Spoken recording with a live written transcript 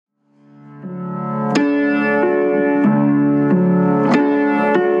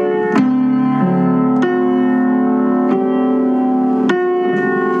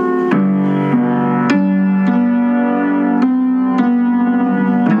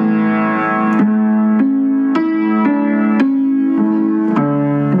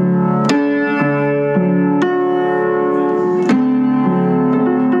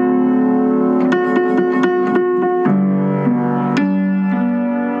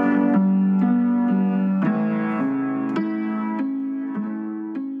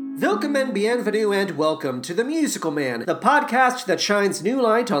Welcome and bienvenue and welcome to The Musical Man, the podcast that shines new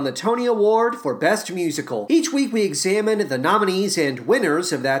light on the Tony Award for Best Musical. Each week we examine the nominees and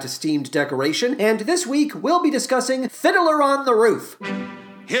winners of that esteemed decoration, and this week we'll be discussing Fiddler on the Roof.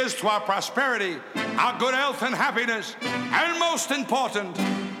 Here's to our prosperity, our good health and happiness, and most important,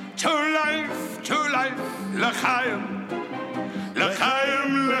 to life, l'chaim.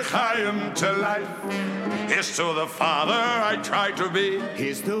 L'chaim, l'chaim, to life. Here's to the father I try to be.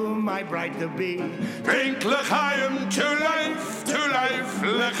 Here's to my bride-to-be. Drink l'chaim, to life,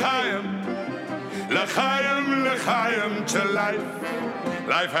 l'chaim. L'chaim, l'chaim, to life.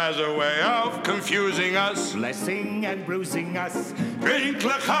 Life has a way of confusing us, Blessing and bruising us. Drink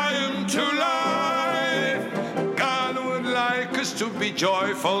l'chaim, to life. God would like us to be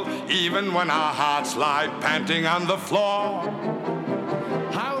joyful, even when our hearts lie panting on the floor.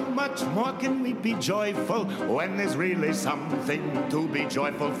 How much more can we be joyful when there's really something to be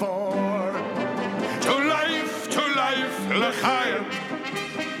joyful for? To life, l'chaim.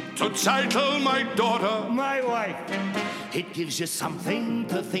 To title my daughter, My wife, it gives you something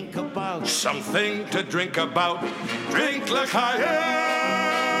to think about. something to drink about. Drink l'chaim.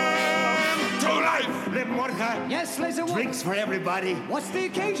 To life. Le Morja. Yes, Laser Wolf. Drinks for everybody. What's the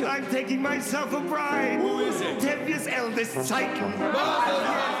occasion? I'm taking myself a bride. Who is it? Tevye's eldest Titan.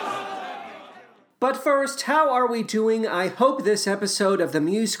 But first, how are we doing? I hope this episode of The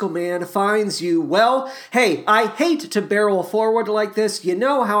Musical Man finds you well. Hey, I hate to barrel forward like this. You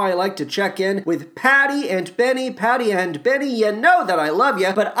know how I like to check in with Patty and Benny. Patty and Benny, you know that I love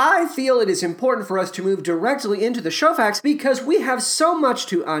you, but I feel it is important for us to move directly into the show facts because we have so much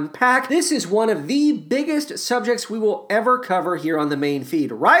to unpack. This is one of the biggest subjects we will ever cover here on the main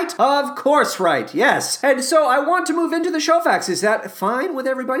feed, right? Of course, right, yes. And so I want to move into the show facts. Is that fine with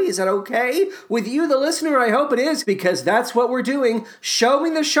everybody? Is that okay with you, the listener? I hope it is, because that's what we're doing. Show me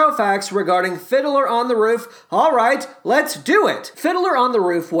the show facts regarding Fiddler on the Roof. All right, let's do it. Fiddler on the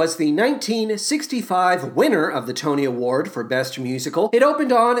Roof was the 1965 winner of the Tony Award for Best Musical. It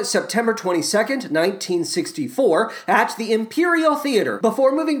opened on September 22nd, 1964 at the Imperial Theater,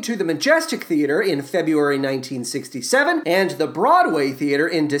 before moving to the Majestic Theater in February 1967 and the Broadway Theater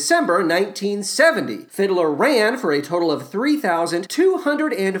in December 1970. Fiddler ran for a total of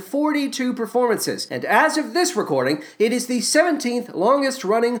 3,242 performances, and as of this recording, it is the 17th longest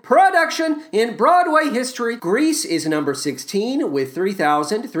running production in Broadway history. Grease is number 16 with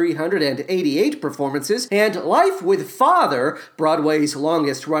 3,388 performances, and Life with Father, Broadway's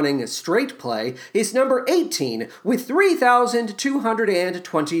longest running straight play, is number 18 with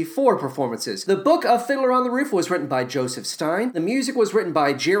 3,224 performances. The book of Fiddler on the Roof was written by Joseph Stein, the music was written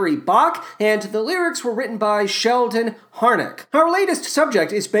by Jerry Bach, and the lyrics were written by Sheldon Harnick. Our latest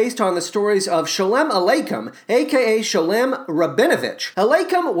subject is based on the stories of Sholem Aleichem, aka Sholem Rabinovich.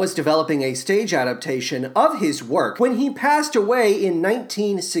 Aleichem was developing a stage adaptation of his work when he passed away in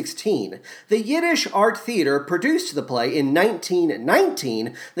 1916. The Yiddish Art Theater produced the play in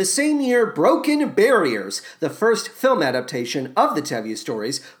 1919, the same year Broken Barriers, the first film adaptation of the Tevye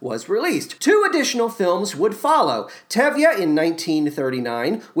stories, was released. Two additional films would follow: Tevye in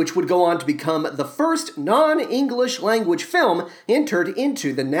 1939, which would go on to become the first non-English language film entered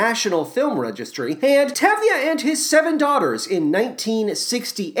into the National Film Registry, and Tevye and His Seven Daughters in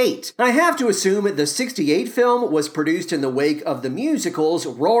 1968. I have to assume the 68 film was produced in the wake of the musical's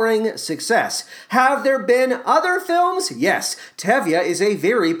roaring success. Have there been other films? Yes, Tevye is a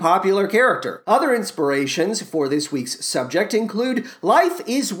very popular character. Other inspirations for this week's subject include Life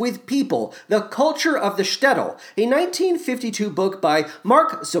is with People, The Culture of the Shtetl, a 1952 book by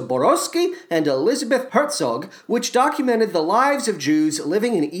Mark Zaborowski and Elizabeth Herzog, which documented the lives of Jews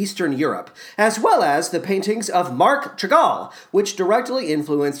living in Eastern Europe, as well as the paintings of Marc Chagall, which directly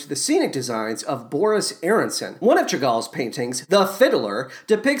influenced the scenic designs of Boris Aronson. One of Chagall's paintings, The Fiddler,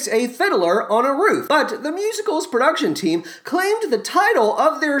 depicts a fiddler on a roof, but the musical's production team claimed the title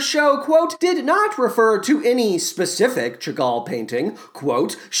of their show, quote, did not refer to any specific Chagall painting,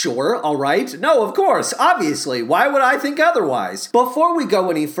 quote, sure, all right, no, of course, obviously, why would I think otherwise? Before we go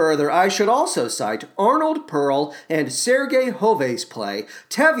any further, I should also cite Arnold Pearl and Sergei Hove's play,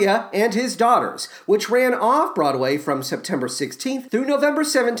 Tevye and His Daughters, which ran off-Broadway from September 16th through November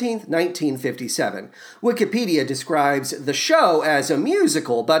 17th, 1957. Wikipedia describes the show as a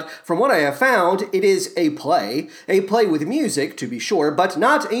musical, but from what I have found, it is a play with music, to be sure, but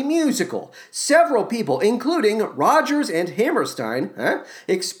not a musical. Several people, including Rodgers and Hammerstein,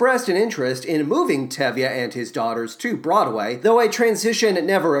 expressed an interest in moving Tevye and His Daughters to Broadway. Though a transition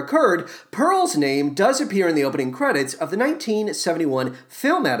never occurred, Pearl's name does appear in the opening credits of the 1971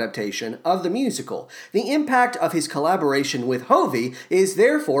 film adaptation of the musical. The impact of his collaboration with Hovey is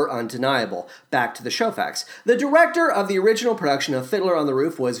therefore undeniable. Back to the show facts. The director of the original production of Fiddler on the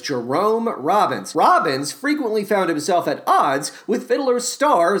Roof was Jerome Robbins. Robbins frequently found himself at odds with Fiddler's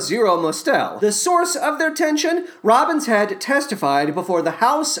star Zero Mostel. The source of their tension? Robbins had testified before the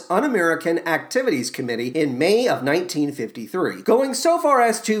House Un-American Activities Committee in May of 1953, going so far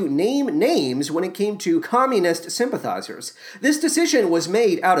as to name names when it came to communist sympathizers. This decision was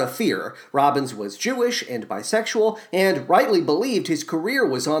made out of fear. Robbins was Jewish and bisexual, and rightly believed his career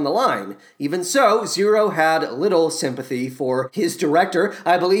was on the line. Even so, Zero had little sympathy for his director.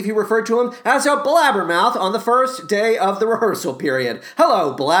 I believe he referred to him as a blabbermouth on the first day of the rehearsal period.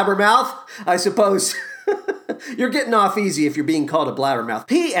 Hello, blabbermouth. I suppose you're getting off easy if you're being called a blabbermouth.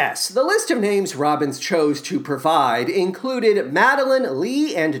 P.S. The list of names Robbins chose to provide included Madeline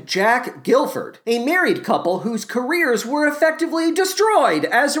Lee and Jack Guilford, a married couple whose careers were effectively destroyed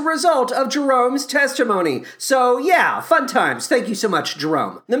as a result of Jerome's testimony. So yeah, fun times. Thank you so much,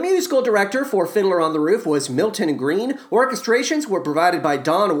 Jerome. The musical director for Fiddler on the Roof was Milton Green. Orchestrations were provided by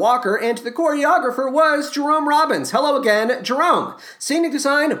Don Walker, and the choreographer was Jerome Robbins. Hello again, Jerome. Scenic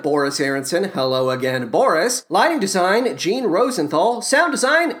design, Boris Aronson. Hello again, Boris. Lighting design, Gene Rosenthal. Sound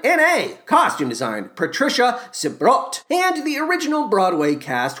design, N.A. Costume design, Patricia Sibrot. And the original Broadway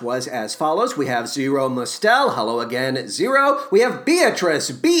cast was as follows. We have Zero Mostel. Hello again, Zero. We have Beatrice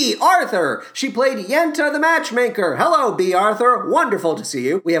B. Arthur. She played Yenta the Matchmaker. Hello, B. Arthur. Wonderful to see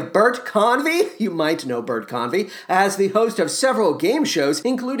you. We have Bert Convy. You might know Bert Convy as the host of several game shows,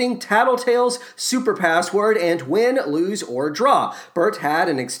 including Tattletales, Super Password, and Win, Lose, or Draw. Bert had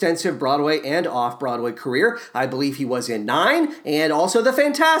an extensive Broadway and off-Broadway career. I believe he was in 9, and also The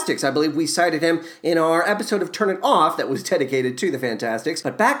Fantastics. I believe we cited him in our episode of Turn It Off that was dedicated to The Fantastics.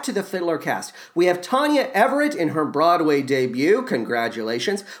 But back to the Fiddler cast. We have Tanya Everett in her Broadway debut.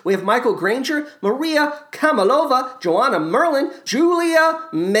 Congratulations. We have Michael Granger, Maria Kamalova, Joanna Merlin, Julia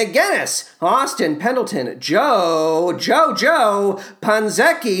McGinnis, Austin Pendleton, Joe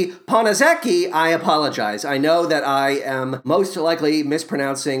Ponazecki. I apologize. I know that I am most likely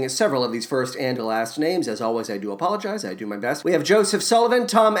mispronouncing several of these first and last names. As always, I do apologize. I do my best. We have Joseph Sullivan,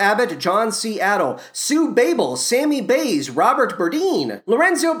 Tom Abbott, John C. Adel, Sue Babel, Sammy Bays, Robert Burdine,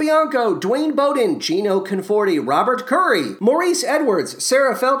 Lorenzo Bianco, Dwayne Bowden, Gino Conforti, Robert Curry, Maurice Edwards,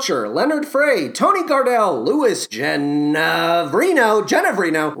 Sarah Felcher, Leonard Frey, Tony Gardell, Louis Genevrino,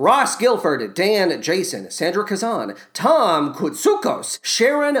 Ross Guilford, Dan Jason, Sandra Kazan, Tom Kutsukos,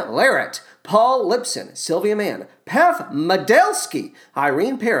 Sharon Larrett, Paul Lipson, Sylvia Mann, Pev Medelsky,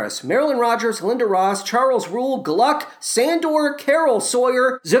 Irene Paris, Marilyn Rogers, Linda Ross, Charles Rule, Gluck, Sandor, Carol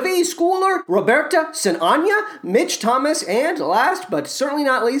Sawyer, Zavi Schooler, Roberta Sinanya, Mitch Thomas, and last but certainly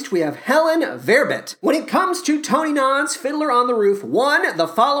not least, we have Helen Verbit. When it comes to Tony nods, Fiddler on the Roof won the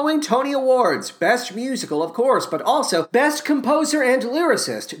following Tony Awards. Best Musical, of course, but also Best Composer and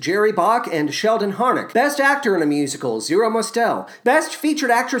Lyricist, Jerry Bach and Sheldon Harnick. Best Actor in a Musical, Zero Mostel. Best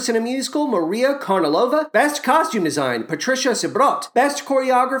Featured Actress in a Musical, Maria Karnalova. Best Costume Design, Patricia Sibrot. Best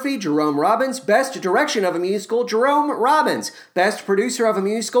Choreography, Jerome Robbins. Best Direction of a Musical, Jerome Robbins. Best Producer of a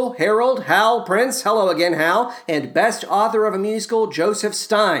Musical, Harold Hal Prince. Hello again, Hal. And Best Author of a Musical, Joseph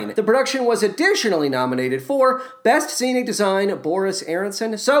Stein. The production was additionally nominated for Best Scenic Design, Boris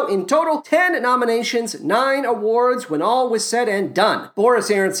Aronson. So in total, 10 nominations, 9 awards when all was said and done. Boris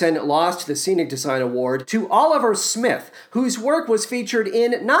Aronson lost the Scenic Design Award to Oliver Smith, whose work was featured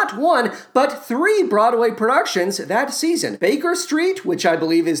in not one, but 3 Broadway productions that season. Baker Street, which I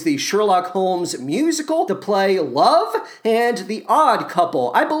believe is the Sherlock Holmes musical, the play Love, and The Odd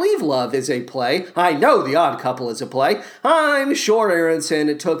Couple. I believe Love is a play. I know The Odd Couple is a play. I'm sure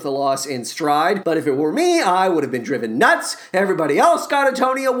Aronson took the loss in stride, but if it were me, I would have been driven nuts. Everybody else got a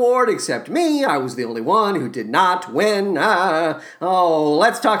Tony Award except me. I was the only one who did not win.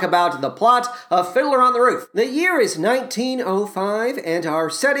 Let's talk about the plot of Fiddler on the Roof. The year is 1905, and our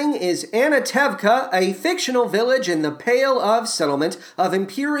setting is Anatevka, a fictional village in the Pale of Settlement of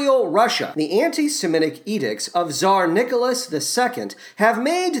Imperial Russia. The anti-Semitic edicts of Tsar Nicholas II have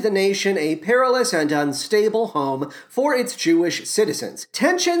made the nation a perilous and unstable home for its Jewish citizens.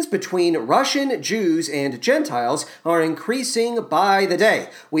 Tensions between Russian Jews and Gentiles are increasing by the day.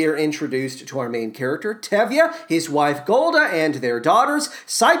 We are introduced to our main character, Tevye, his wife Golda, and their daughters,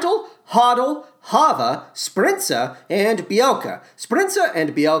 Seitel, Hodel, Hava, Sprinza, and Bielka. Sprinza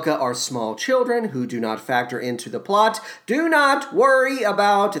and Bielka are small children who do not factor into the plot. Do not worry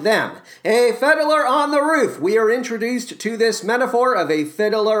about them. A fiddler on the roof. We are introduced to this metaphor of a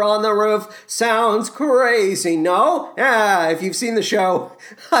fiddler on the roof. Sounds crazy, no? If you've seen the show,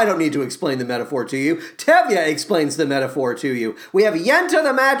 I don't need to explain the metaphor to you. Tevye explains the metaphor to you. We have Yenta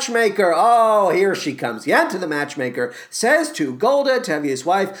the matchmaker. Oh, here she comes. Yenta the matchmaker says to Golda, Tevye's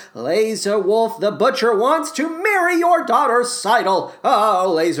wife, Laser Wolf the butcher wants to marry your daughter, Seidel.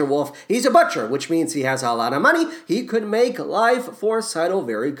 Oh, Laser Wolf, he's a butcher, which means he has a lot of money. He could make life for Seidel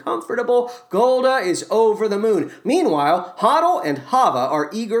very comfortable. Golda is over the moon. Meanwhile, Hodel and Hava are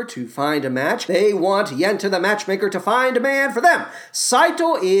eager to find a match. They want Yenta the matchmaker to find a man for them.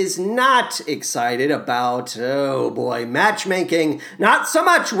 Seidel is not excited about, matchmaking. Not so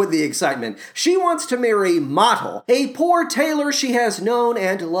much with the excitement. She wants to marry Motel, a poor tailor she has known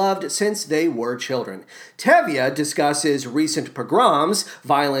and loved since they were children. Tevye discusses recent pogroms,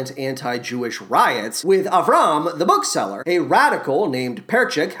 violent anti-Jewish riots, with Avram, the bookseller, a radical named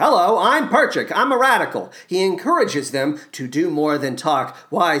Perchik. Hello, I'm Perchik. I'm a radical. He encourages them to do more than talk.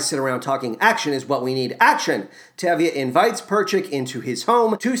 Why sit around talking? Action is what we need. Action! Tevye invites Perchik into his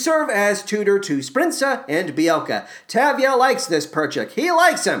home to serve as tutor to Sprinza and Bielka. Tevye likes this Perchik. He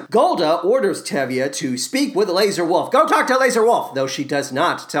likes him. Golda orders Tevye to speak with Laser Wolf. Go talk to Laser Wolf, though she does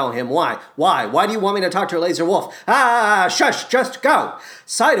not tell him why. Why? Why do you want me to talk to Laser Wolf? Shush, just go.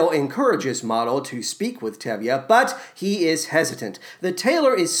 Seidel encourages Model to speak with Tevye, but he is hesitant. The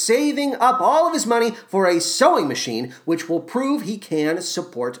tailor is saving up all of his money for a sewing machine, which will prove he can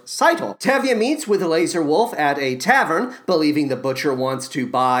support Seidel. Tevye meets with Laser Wolf at a tavern, believing the butcher wants to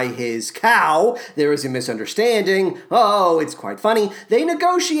buy his cow. There is a misunderstanding. Oh, it's quite funny. They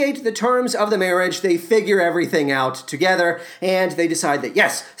negotiate the terms of the marriage, they figure everything out together, and they decide that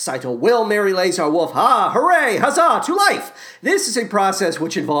yes, Seidel will marry Laser Wolf. Hooray, huzzah, to life! This is a process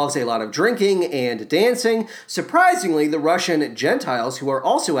which involves a lot of drinking and dancing. Surprisingly, the Russian Gentiles, who are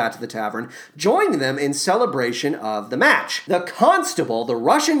also at the tavern, join them in celebration of the match. The constable, the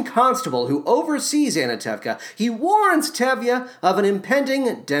Russian constable who oversees Anatevka, he warns Tevye of an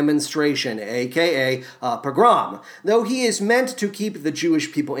impending demonstration, aka a pogrom. Though he is meant to keep the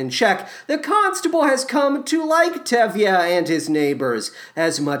Jewish people in check, the constable has come to like Tevye and his neighbors,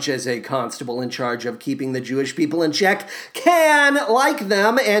 as much as a constable in charge of keeping the Jewish people in check can like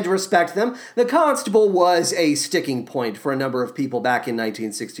them and respect them. The constable was a sticking point for a number of people back in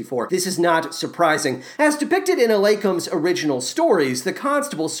 1964. This is not surprising. As depicted in Alecum's original stories, the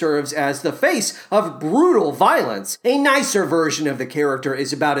constable serves as the face of brutal violence. A nicer version of the character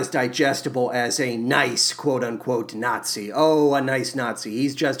is about as digestible as a nice, quote-unquote, Nazi. Oh, a nice Nazi.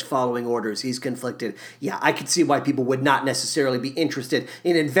 He's just following orders. He's conflicted. Yeah, I could see why people would not necessarily be interested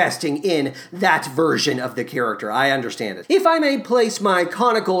in investing in that version of the character. I understand it. If I may place my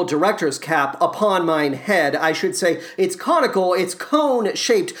conical director's cap upon mine head, I should say it's conical, it's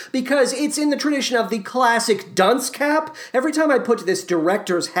cone-shaped, because it's in the tradition of the classic dunce cap. Every time I put this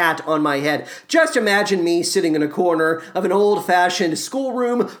director's hat on my head, just imagine me sitting in a corner of an old-fashioned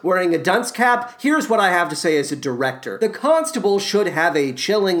schoolroom wearing a dunce cap. Here's what I have to say as a director. The constable should have a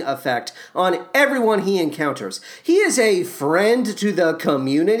chilling effect on everyone he encounters. He is a friend to the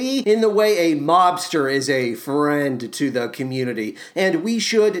community in the way a mobster is a friend to the community, and we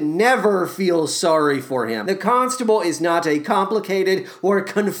should never feel sorry for him. The constable is not a complicated or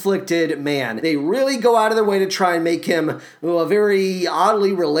conflicted man. They really go out of their way to try and make him a very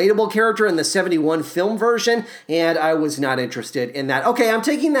oddly relatable character in the 71 film version, and I was not interested in that. Okay, I'm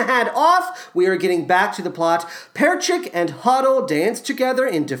taking the hat off. We are getting back to the plot. Perchik and Hodel dance together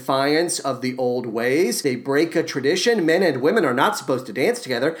in defiance of the old ways. They break a tradition. Men and women are not supposed to dance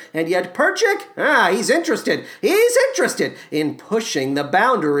together, and yet Perchik, he's interested. He's interested in pushing the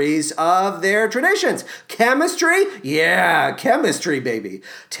boundaries of their traditions. Chemistry? Yeah, chemistry, baby.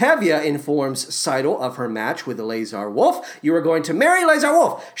 Tevye informs Seidel of her match with Laser Wolf. You are going to marry Laser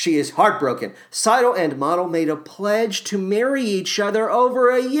Wolf. She is heartbroken. Seidel and Model made a pledge to marry each other over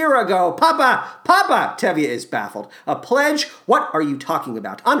a year ago. Papa! Tevye is baffled. A pledge? What are you talking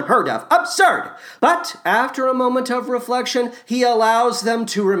about? Unheard of. Absurd! But after a moment of reflection, he allows them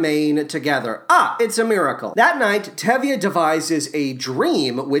to remain together. It's a miracle. That night, Tevye devises a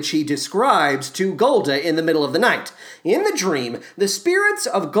dream which he describes to Golda in the middle of the night. In the dream, the spirits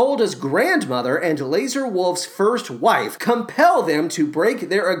of Golda's grandmother and Laser Wolf's first wife compel them to break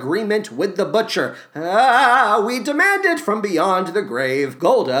their agreement with the butcher. We demand it from beyond the grave.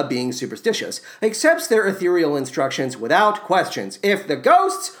 Golda, being superstitious, accepts their ethereal instructions without questions. If the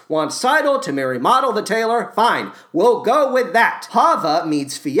ghosts want Seidel to marry Model the tailor, fine, we'll go with that. Hava Hava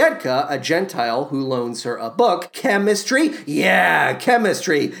meets Fiedka, a Gentile who loans her a book. Chemistry? Yeah,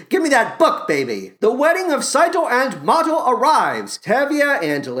 chemistry. Give me that book, baby. The wedding of Saito and Mato arrives. Tevye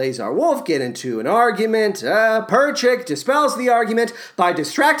and Lazar Wolf get into an argument. Perchik dispels the argument by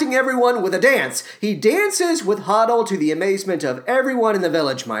distracting everyone with a dance. He dances with Hodel to the amazement of everyone in the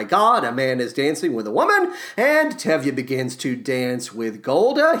village. My God, a man is dancing with a woman. And Tevye begins to dance with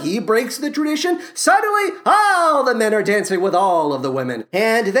Golda. He breaks the tradition. Suddenly, all the men are dancing with all of the women.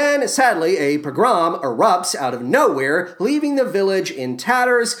 And then, sadly, a pogrom erupts out of nowhere, leaving the village in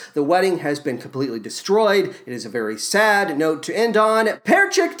tatters. The wedding has been completely destroyed. It is a very sad note to end on.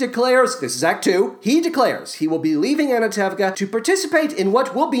 Perchik declares, this is Act 2, he declares he will be leaving Anatevka to participate in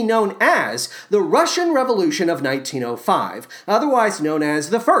what will be known as the Russian Revolution of 1905, otherwise known as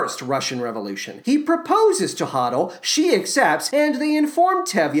the First Russian Revolution. He proposes to Hodel, she accepts, and they inform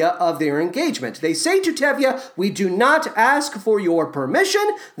Tevye of their engagement. They say to Tevye, we do not ask for your permission,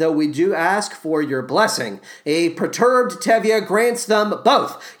 though we do ask for your blessing. A perturbed Tevye grants them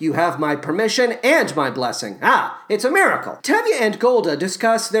both. You have my permission and my blessing. It's a miracle. Tevye and Golda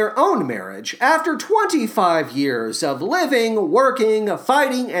discuss their own marriage. After 25 years of living, working,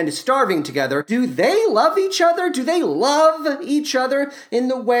 fighting, and starving together, do they love each other? Do they love each other in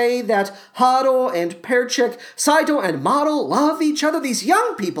the way that Hodel and Perchik, Saito and Model love each other? These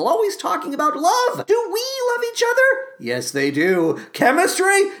young people always talking about love. Do we love each other? Yes, they do.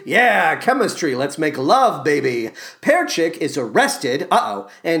 Chemistry? Yeah, chemistry. Let's make love, baby. Perchik is arrested,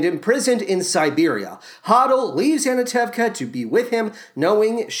 and imprisoned in Siberia. Hodel leaves Anatevka to be with him,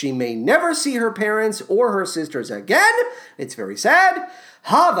 knowing she may never see her parents or her sisters again. It's very sad.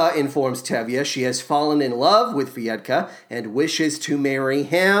 Hava informs Tevye she has fallen in love with Fiedka and wishes to marry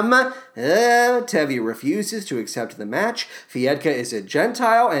him. Tevye refuses to accept the match. Fiedka is a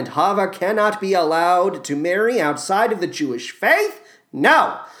Gentile and Hava cannot be allowed to marry outside of the Jewish faith.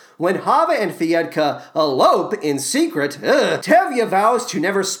 No! When Hava and Fiedka elope in secret, Tevye vows to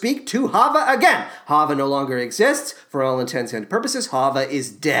never speak to Hava again. Hava no longer exists. For all intents and purposes, Hava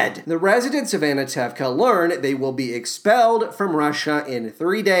is dead. The residents of Anatevka learn they will be expelled from Russia in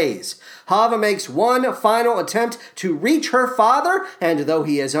 3 days. Hava makes one final attempt to reach her father, and though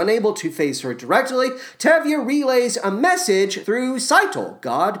he is unable to face her directly, Tevye relays a message through Saito,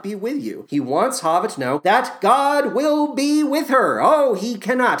 God be with you. He wants Hava to know that God will be with her. He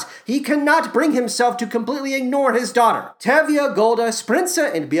cannot. He cannot bring himself to completely ignore his daughter. Tevye, Golda,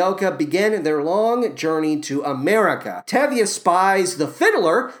 Sprinza, and Bielka begin their long journey to America. Tevye spies the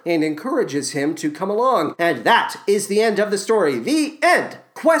Fiddler and encourages him to come along. And that is the end of the story. The end.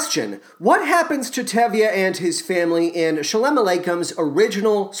 Question: what happens to Tevye and his family in Shalem Aleicham's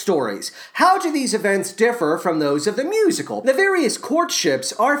original stories? How do these events differ from those of the musical? The various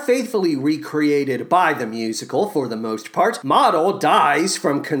courtships are faithfully recreated by the musical for the most part. Model dies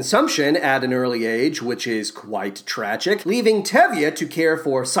from consumption at an early age, which is quite tragic, leaving Tevye to care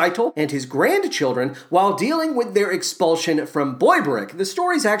for Saito and his grandchildren while dealing with their expulsion from Boybrick. The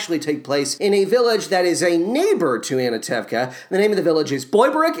stories actually take place in a village that is a neighbor to Anatevka. The name of the village is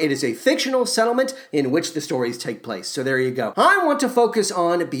Boybrick. It is a fictional settlement in which the stories take place. So there you go. I want to focus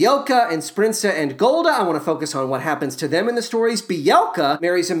on Bielka and Sprinza and Golda. I want to focus on what happens to them in the stories. Bielka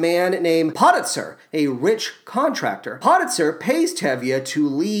marries a man named Poditzer, a rich contractor. Poditzer pays Tevye to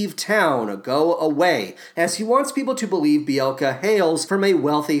leave town, go away, as he wants people to believe Bielka hails from a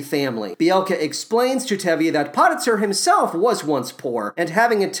wealthy family. Bielka explains to Tevye that Poditzer himself was once poor, and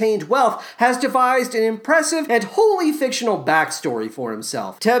having attained wealth, has devised an impressive and wholly fictional backstory for himself.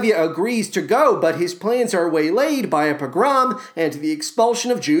 Tevye agrees to go, but his plans are waylaid by a pogrom and the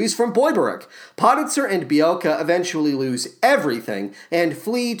expulsion of Jews from Boybrick. Poditzer and Bielka eventually lose everything and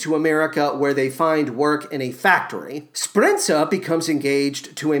flee to America, where they find work in a factory. Sprinza becomes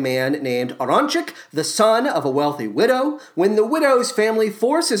engaged to a man named Aronchik, the son of a wealthy widow. When the widow's family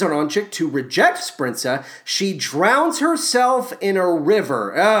forces Aronchik to reject Sprinza, she drowns herself in a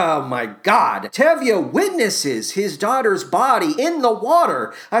river. Oh my God. Tevye witnesses his daughter's body in the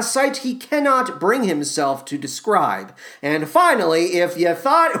water, a sight he cannot bring himself to describe. And finally, if you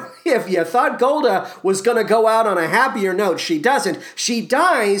thought Golda was going to go out on a happier note, she doesn't. She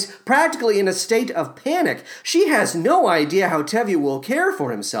dies practically in a state of panic. She has no idea how Tevye will care for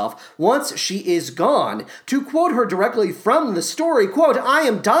himself once she is gone. To quote her directly from the story, quote, "I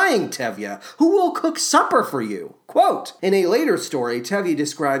am dying, Tevye. Who will cook supper for you?" Quote. In a later story, Tevye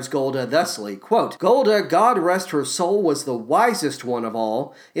describes Golda thusly, quote, "Golda, God rest her soul, was the wisest one of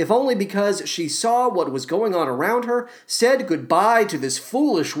hall, if only because she saw what was going on around her, said goodbye to this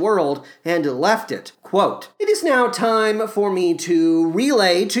foolish world, and left it. Quote, "It is now time for me to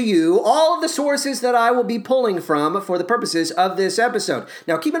relay to you all of the sources that I will be pulling from for the purposes of this episode.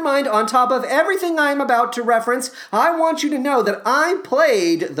 Now keep in mind, on top of everything I'm about to reference, I want you to know that I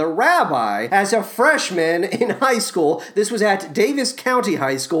played the rabbi as a freshman in high school. This was at Davis County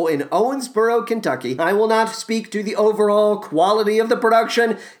High School in Owensboro, Kentucky. I will not speak to the overall quality of the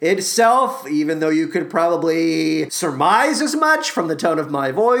production itself, even though you could probably surmise as much from the tone of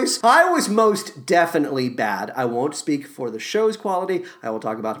my voice. I was most definitely bad. I won't speak for the show's quality. I will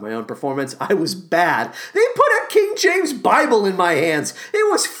talk about my own performance. I was bad. They put a King James Bible in my hands. It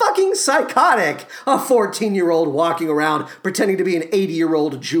was fucking psychotic. A 14-year-old walking around pretending to be an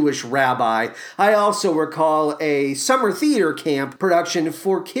 80-year-old Jewish rabbi. I also recall a summer theater camp production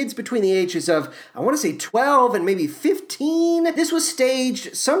for kids between the ages of, I want to say 12 and maybe 15. This was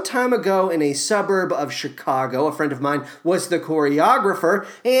staged some time ago in a suburb of Chicago. A friend of mine was the choreographer,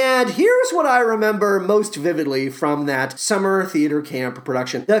 and here's what I remember most vividly from that summer theater camp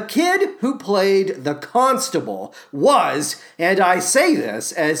production. The kid who played the constable was, and I say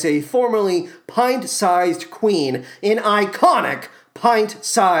this as a formerly pint-sized queen, an iconic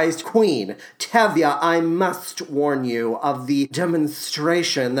pint-sized queen. Tevye, I must warn you of the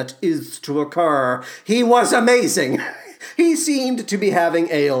demonstration that is to occur. He was amazing. He seemed to be having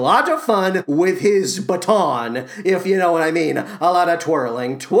a lot of fun with his baton, if you know what I mean. A lot of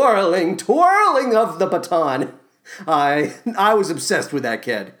twirling of the baton. I was obsessed with that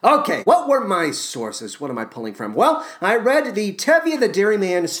kid. Okay, what were my sources? What am I pulling from? Well, I read the Tevye the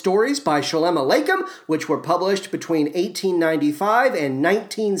Dairyman stories by Sholem Aleichem, which were published between 1895 and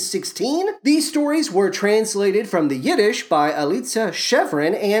 1916. These stories were translated from the Yiddish by Alitza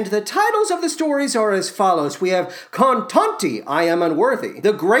Chevron, and the titles of the stories are as follows. We have Kontanti, I Am Unworthy,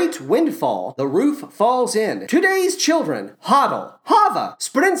 The Great Windfall, The Roof Falls In, Today's Children, Hodl, Hava,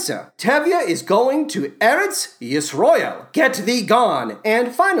 Sprinza, Tevye is Going to Eretz Yisroel, Get Thee Gone.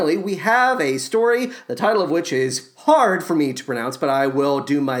 And finally, we have a story, the title of which is hard for me to pronounce, but I will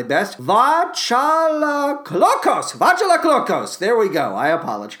do my best. Vachalaklokos. There we go. I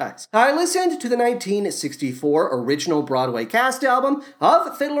apologize. I listened to the 1964 original Broadway cast album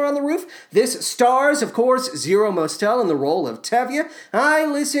of Fiddler on the Roof. This stars, of course, Zero Mostel in the role of Tevye. I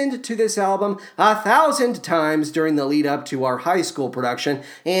listened to this album 1,000 times during the lead up to our high school production,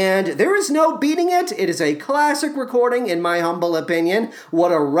 and there is no beating it. It is a classic recording, in my humble opinion.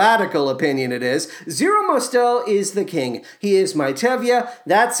 What a radical opinion it is. Zero Mostel is the king. He is my Tevye.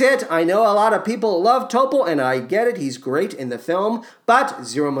 That's it. I know a lot of people love Topol, and I get it. He's great in the film, but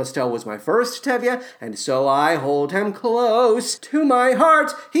Zero Mostel was my first Tevye, and so I hold him close to my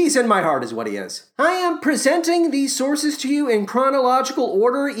heart. He's in my heart is what he is. I am presenting these sources to you in chronological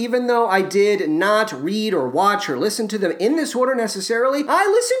order, even though I did not read or watch or listen to them in this order necessarily. I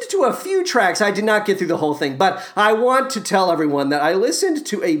listened to a few tracks. I did not get through the whole thing, but I want to tell everyone that I listened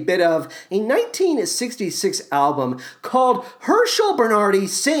to a bit of a 1966 album called Herschel Bernardi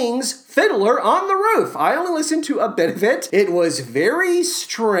Sings Fiddler on the Roof. I only listened to a bit of it. It was very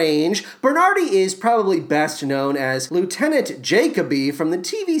strange. Bernardi is probably best known as Lieutenant Jacoby from the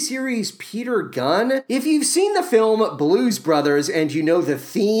TV series Peter Gunn. If you've seen the film Blues Brothers and you know the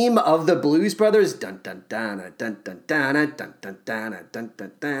theme of the Blues Brothers, dun dun dun dun dun dun dun dun dun dun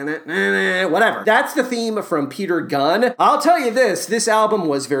dun dun dun, whatever. That's the theme from Peter Gunn. I'll tell you this album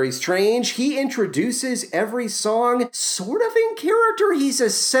was very strange. He introduces every song sort of in character. He's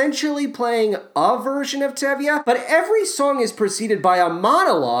essentially playing a version of Tevye, but every song is preceded by a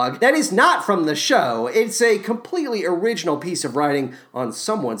monologue that is not from the show. It's a completely original piece of writing on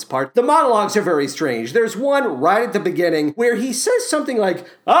someone's part. The monologues are very strange. There's one right at the beginning where he says something like,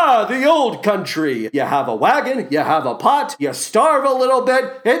 the old country. You have a wagon, you have a pot, you starve a little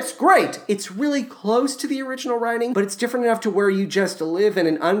bit. It's great. It's really close to the original writing, but it's different enough to where you just live in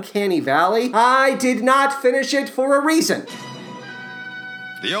an uncanny valley. I did not finish it for a reason.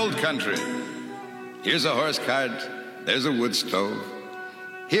 The old country. Here's a horse cart, there's a wood stove.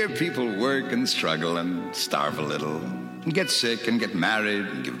 Here people work and struggle and starve a little, and get sick and get married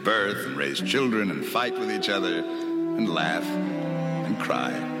and give birth and raise children and fight with each other and laugh and cry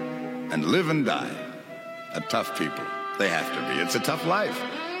and live and die. A tough people. They have to be. It's a tough life.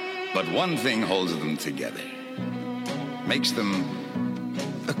 But one thing holds them together. Makes them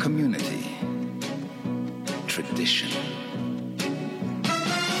a community. Tradition.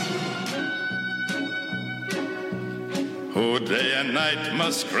 Who day and night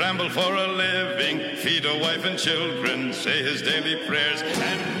must scramble for a living, feed a wife and children, say his daily prayers,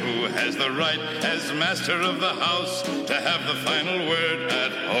 and who has the right, as master of the house, to have the final word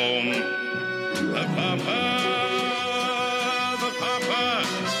at home. The papa.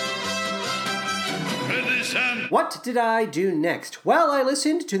 What did I do next? Well, I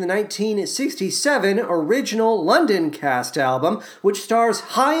listened to the 1967 original London cast album, which stars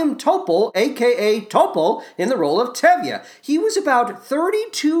Chaim Topol, aka Topol, in the role of Tevye. He was about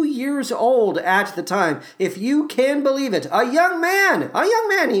 32 years old at the time, if you can believe it. A young man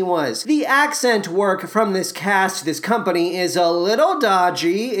he was. The accent work from this cast, this company, is a little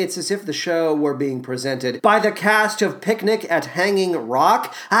dodgy. It's as if the show were being presented by the cast of Picnic at Hanging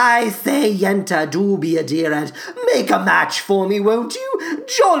Rock. I say, Yenta, do be a dear and make a match for me, won't you?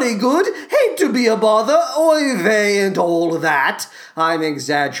 Jolly good. Hate to be a bother. Oy vey and all that. I'm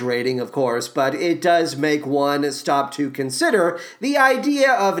exaggerating, of course, but it does make one stop to consider the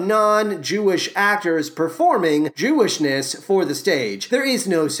idea of non-Jewish actors performing Jewishness for the stage. There is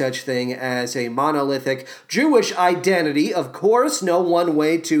no such thing as a monolithic Jewish identity, of course, no one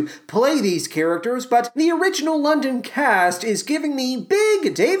way to play these characters, but the original London cast is giving me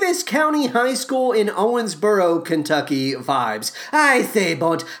big Davis County High School in Owensboro, Kentucky vibes. I say,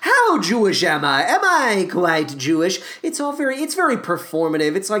 Bont, how Jewish am I? Am I quite Jewish? It's very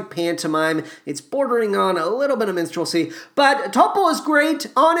performative. It's like pantomime. It's bordering on a little bit of minstrelsy. But Topol is great.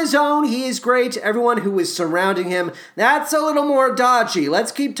 On his own, he is great. Everyone who is surrounding him, that's a little more dodgy.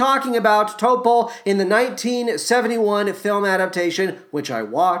 Let's keep talking about Topol in the 1971 film adaptation, which I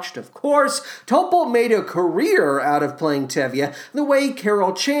watched, of course. Topol made a career out of playing Tevye, the way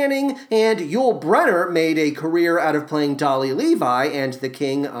Carol Channing and Yul Brynner made a career out of playing Dolly Levi and the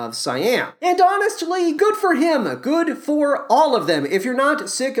King of Siam. And honestly, good for him. Good for all of them. If you're not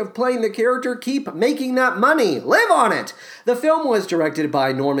sick of playing the character, keep making that money. Live on it. The film was directed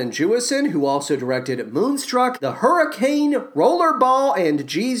by Norman Jewison, who also directed Moonstruck, The Hurricane, Rollerball, and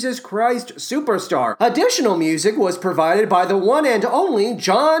Jesus Christ Superstar. Additional music was provided by the one and only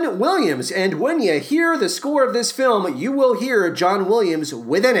John Williams, and when you hear the score of this film, you will hear John Williams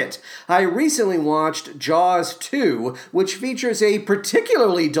within it. I recently watched Jaws 2, which features a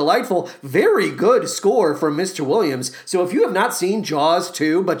particularly delightful, very good score from Mr. Williams, so if you have not seen Jaws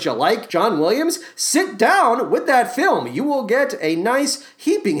 2, but you like John Williams, sit down with that film. You will get a nice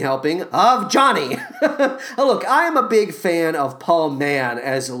heaping helping of Johnny. Look, I am a big fan of Paul Mann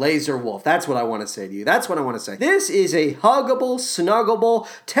as Laser Wolf. That's what I want to say to you. That's what I want to say. This is a huggable, snuggable,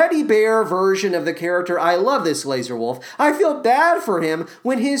 teddy bear version of the character. I love this Laser Wolf. I feel bad for him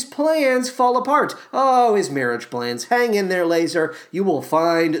when his plans fall apart. Oh, his marriage plans. Hang in there, Laser. You will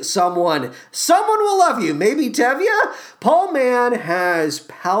find someone. Someone will love you. Maybe Tevye? Paul Mann has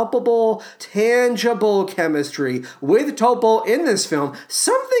palpable, tangible chemistry with Topol in this film.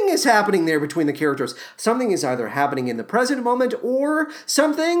 Something is happening there between the characters. Something is either happening in the present moment, or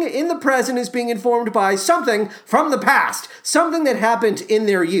something in the present is being informed by something from the past. Something that happened in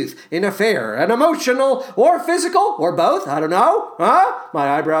their youth. An affair, an emotional, or physical, or both. I don't know. Huh? My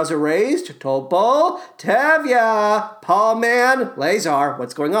eyebrows are raised. Topol, Tevye, Paul Mann, Lazar.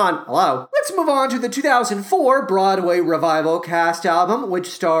 What's going on? Hello. Let's move on to the 2004 Broadway revival cast album, which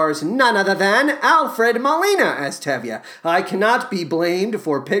stars none other than Alfred Molina as Tevye. I cannot be blamed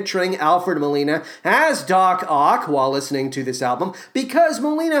for picturing Alfred Molina as Doc Ock while listening to this album, because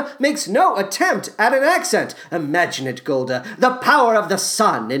Molina makes no attempt at an accent. Imagine it, Golda. The power of the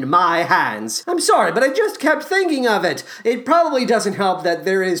sun in my hands. I'm sorry, but I just kept thinking of it. It probably doesn't help that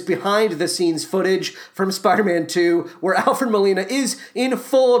there is behind-the-scenes footage from Spider-Man 2 where Alfred Molina is in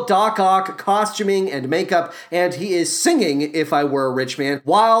full Doc Ock costuming and makeup, and he is singing If I Were a Rich Man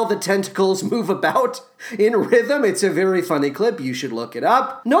while the tentacles move about in rhythm. It's a very funny clip. You should look it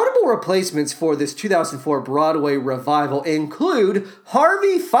up. Notable replacements for this 2004 Broadway revival include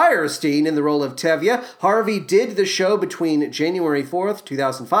Harvey Fierstein in the role of Tevye. Harvey did the show between January 4th,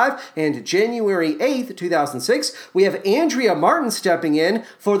 2005 and January 8th, 2006. We have Andrea Martin stepping in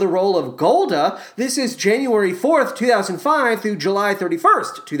for the role of Golda. This is January 4th, 2005 through July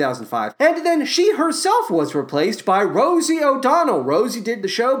 31st, 2005. And then she herself was replaced by Rosie O'Donnell. Rosie did the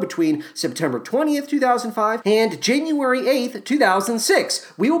show between September 20th, 2005 and January 8th,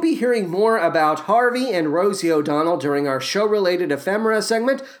 2006. We will be hearing more about Harvey and Rosie O'Donnell during our show-related ephemera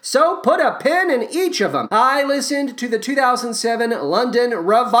segment, so put a pin in each of them. I listened to the 2007 London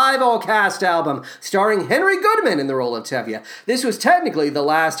Revival cast album, starring Henry Goodman in the role of Tevye. This was technically the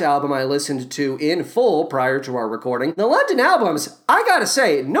last album I listened to in full prior to our recording. The London albums, I gotta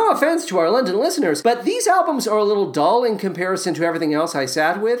say, no offense to our London listeners, but these albums are a little dull in comparison to everything else I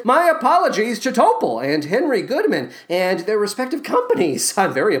sat with. My apologies to Topol and Henry Goodman and their respective companies.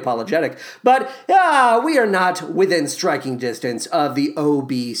 I'm very apologetic. But we are not within striking distance of the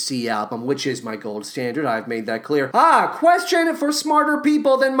OBC album, which is my gold standard. I've made that clear. Question for smarter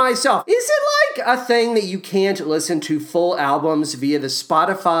people than myself. Is it like a thing that you can't listen to full albums via the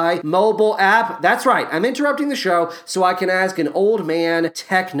Spotify mobile app? That's right. I'm interrupting the show so I can ask an old man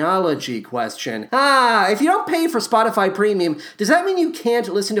technology question. If you don't pay for Spotify Premium, does that mean you can't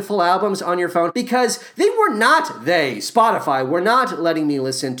listen to full albums on your phone? Because Spotify were not letting me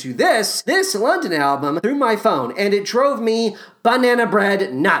listen to this London album through my phone, and it drove me banana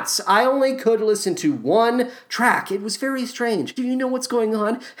bread nuts. I only could listen to one track. It was very strange. Do you know what's going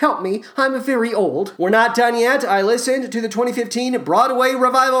on? Help me. I'm very old. We're not done yet. I listened to the 2015 Broadway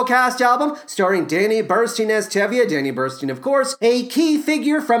Revival Cast album starring Danny Burstein as Tevye. Danny Burstein, of course, a key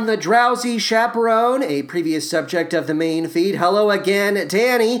figure from The Drowsy Chaperone, a previous subject of the main feed. Hello again,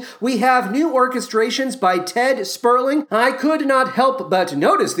 Danny. We have new orchestrations by Ted Sperling. I could not help but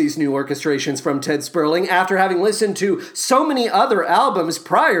notice these new orchestrations from Ted Sperling after having listened to so many other albums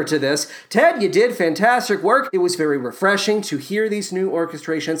prior to this. Ted, you did fantastic work. It was very refreshing to hear these new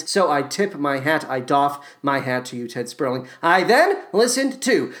orchestrations, so I tip my hat, I doff my hat to you, Ted Sperling. I then listened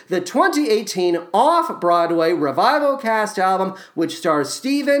to the 2018 Off-Broadway Revival Cast album, which stars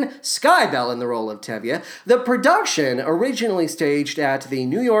Stephen Skybell in the role of Tevye. The production originally staged at the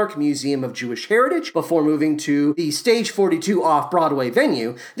New York Museum of Jewish Heritage before moving to the Stage 42 Off-Broadway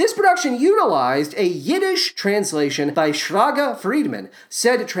venue. This production utilized a Yiddish translation by Shraga Friedman.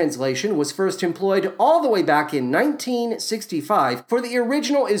 Said translation was first employed all the way back in 1965 for the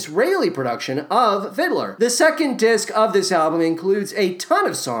original Israeli production of Fiddler. The second disc of this album includes a ton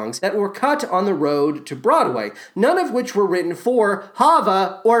of songs that were cut on the road to Broadway, none of which were written for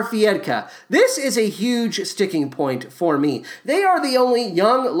Hava or Fiedka. This is a huge sticking point for me. They are the only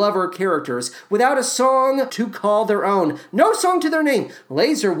young lover characters without a song to call their own. No song to their name.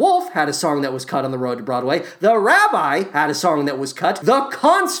 Laser Wolf had a song that was cut on the road to Broadway. The Rabbi had a song that was cut. The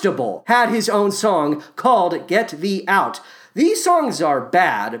Constable had his own song called Get Thee Out. These songs are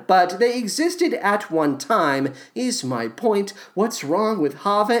bad, but they existed at one time, is my point. What's wrong with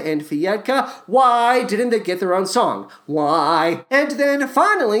Hava and Fiedka? Why didn't they get their own song? Why? And then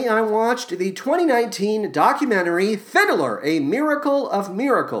finally, I watched the 2019 documentary Fiddler, A Miracle of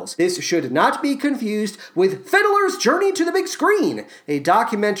Miracles. This should not be confused with Fiddler's Journey to the Big Screen, a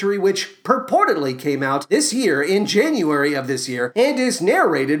documentary which purportedly came out this year, in January of this year, and is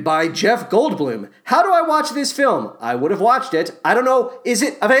narrated by Jeff Goldblum. How do I watch this film? I would have watched it. I don't know. Is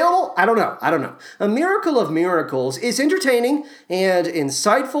it available? I don't know. A Miracle of Miracles is entertaining and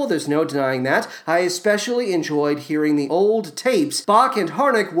insightful. There's no denying that. I especially enjoyed hearing the old tapes Bach and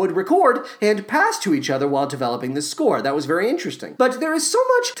Harnick would record and pass to each other while developing the score. That was very interesting. But there is so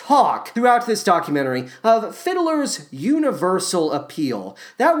much talk throughout this documentary of Fiddler's universal appeal.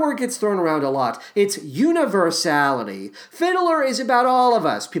 That word gets thrown around a lot. It's universality. Fiddler is about all of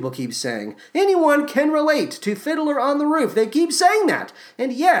us, people keep saying. Anyone can relate to Fiddler on the Roof. They keep saying that.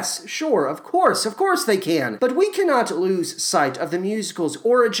 And yes, sure, of course they can. But we cannot lose sight of the musical's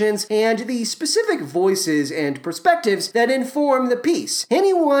origins and the specific voices and perspectives that inform the piece.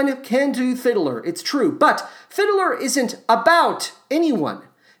 Anyone can do Fiddler, it's true, but Fiddler isn't about anyone.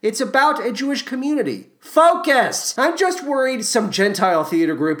 It's about a Jewish community. Focus! I'm just worried some Gentile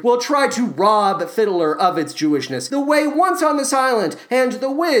theater group will try to rob Fiddler of its Jewishness, the way Once on This Island and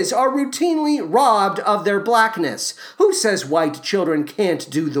The Wiz are routinely robbed of their blackness. Who says white children can't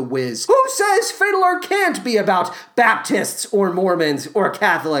do The Wiz? Who says Fiddler can't be about Baptists or Mormons or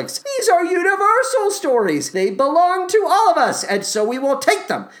Catholics? These are universal stories. They belong to all of us, and so we will take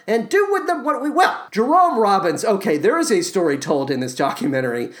them and do with them what we will. Jerome Robbins, okay, there is a story told in this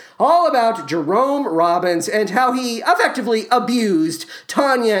documentary all about Jerome Robbins and how he effectively abused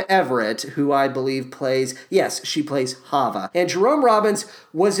Tanya Everett, who I believe plays Hava. And Jerome Robbins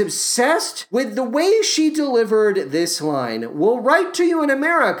was obsessed with the way she delivered this line, "We'll write to you in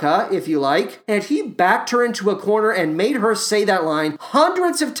America, if you like." And he backed her into a corner and made her say that line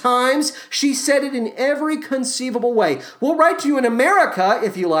hundreds of times. She said it in every conceivable way. "We'll write to you in America,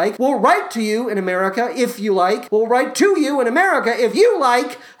 if you like. We'll write to you in America, if you like. We'll write to you in America, if you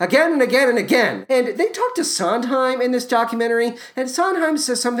like," again and again and again. And they talk to Sondheim in this documentary, and Sondheim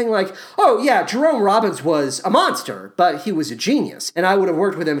says something like, "Oh yeah, Jerome Robbins was a monster, but he was a genius, and I would have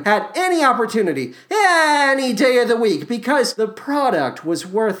worked with him at any opportunity, any day of the week, because the product was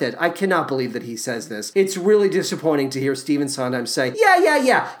worth it." I cannot believe that he says this. It's really disappointing to hear Stephen Sondheim say,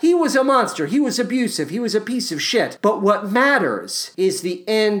 yeah, he was a monster, he was abusive, he was a piece of shit. But what matters is the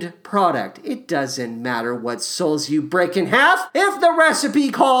end product. It doesn't matter what souls you break in half. If the recipe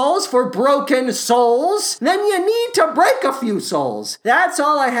calls for broken souls, souls, then you need to break a few souls. That's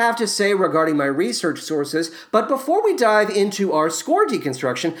all I have to say regarding my research sources, but before we dive into our score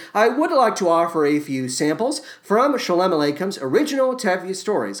deconstruction, I would like to offer a few samples from Sholem Aleichem's original Tevye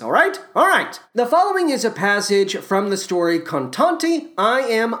stories, all right? All right. The following is a passage from the story Kontanti, I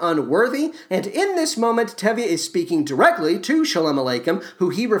Am Unworthy, and in this moment, Tevye is speaking directly to Sholem Aleichem, who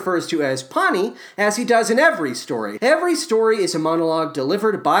he refers to as Pani, as he does in every story. Every story is a monologue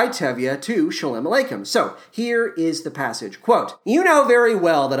delivered by Tevye to Sholem Aleichem. So, here is the passage. Quote, "You know very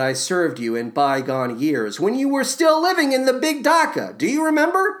well that I served you in bygone years when you were still living in the Big Dhaka. Do you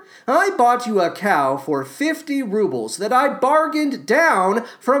remember? I bought you a cow for 50 rubles that I bargained down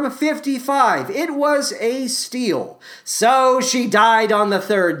from 55. It was a steal. So she died on the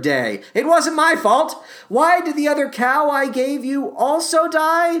third day. It wasn't my fault. Why did the other cow I gave you also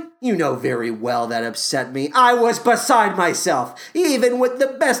die? You know very well that upset me. I was beside myself. Even with the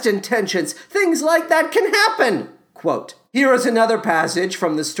best intentions, things like that can happen." Quote, here is another passage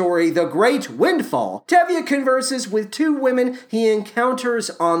from the story The Great Windfall. Tevye converses with two women he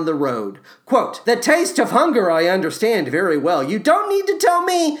encounters on the road. Quote, "The taste of hunger I understand very well. You don't need to tell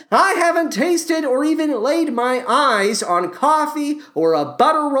me. I haven't tasted or even laid my eyes on coffee or a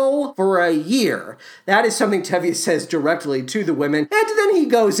butter roll for a year." That is something Tevye says directly to the women, and then he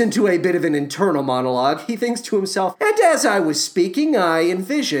goes into a bit of an internal monologue. He thinks to himself, "And as I was speaking, I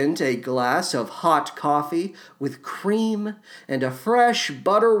envisioned a glass of hot coffee with cream and a fresh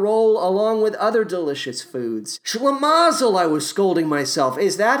butter roll along with other delicious foods. Shlamazel, I was scolding myself.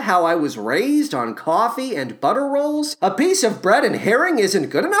 Is that how I was raised, on coffee and butter rolls? A piece of bread and herring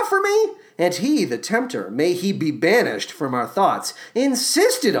isn't good enough for me?" And he, the tempter, may he be banished from our thoughts,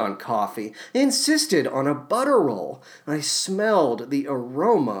 insisted on coffee, insisted on a butter roll. I smelled the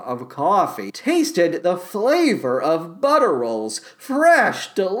aroma of coffee, tasted the flavor of butter rolls,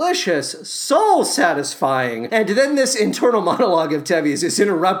 fresh, delicious, soul-satisfying. And then this internal monologue of Tevye's is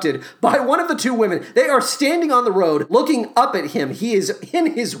interrupted by one of the two women. They are standing on the road, looking up at him. He is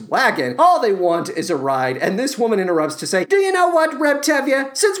in his wagon. All they want is a ride. And this woman interrupts to say, "Do you know what, Reb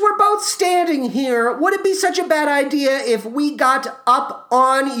Tevye? Since we're both standing here, would it be such a bad idea if we got up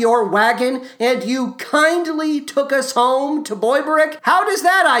on your wagon and you kindly took us home to Boyberik? How does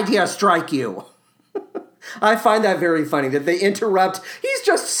that idea strike you?" I find that very funny that they interrupt. He's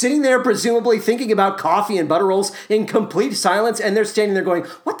just sitting there, presumably thinking about coffee and butter rolls in complete silence, and they're standing there going,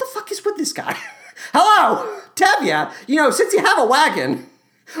 "What the fuck is with this guy?" "Hello, Tevye, since you have a wagon,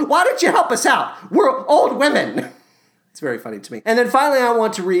 why don't you help us out? We're old women." It's very funny to me. And then finally, I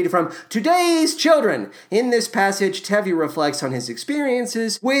want to read from Today's Children. In this passage, Tevye reflects on his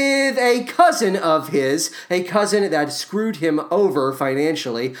experiences with a cousin of his, a cousin that screwed him over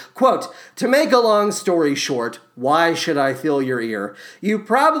financially. Quote, "To make a long story short, why should I fill your ear? You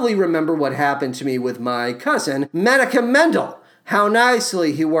probably remember what happened to me with my cousin, Menachem Mendel. How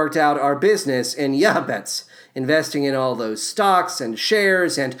nicely he worked out our business in Yabetz. Investing in all those stocks and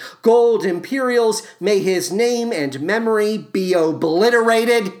shares and gold imperials, may his name and memory be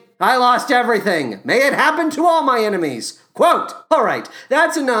obliterated. I lost everything. May it happen to all my enemies." Quote. All right,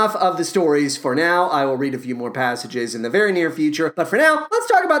 that's enough of the stories for now. I will read a few more passages in the very near future, but for now, let's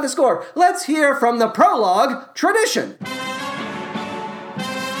talk about the score. Let's hear from the prologue, Tradition.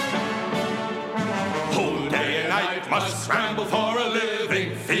 Whole day and night must scramble for a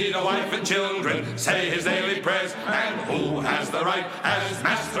living, feed a wife and children, say his daily prayers, and who has the right, as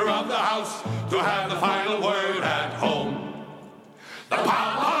master of the house, to have the final word at home? The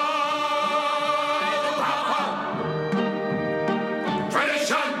Papa! The Papa!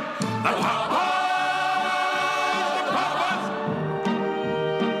 Tradition! The Papa! The Papa!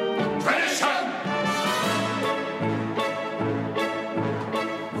 Tradition!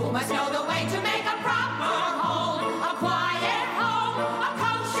 Who must know the way to make a proper home, a quiet home, a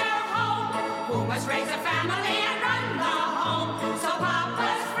kosher home? Who must raise a family and run the home, so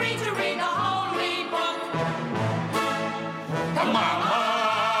Papa's free to read the holy book? The Mama!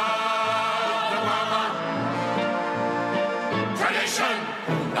 The Mama! Tradition!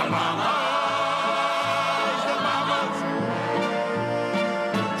 The Mama! The Mama!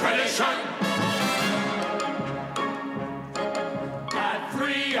 Tradition! At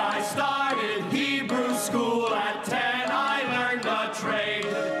 3 I started Hebrew school, at 10 I learned the trade.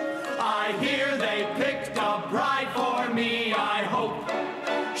 I hear they picked a bride for me, I hope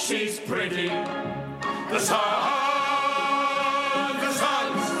she's pretty. The sons!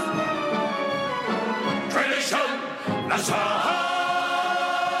 Tradition! The sons!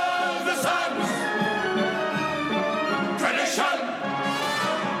 Tradition!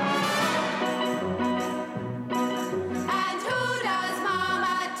 And who does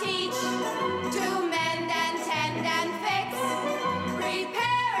Mama teach to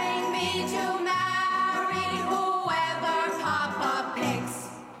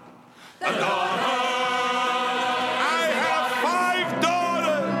the daughters. I have 5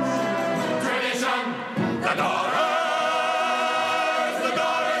 daughters. Tradition. The daughters, the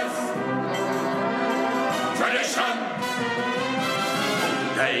daughters. Tradition.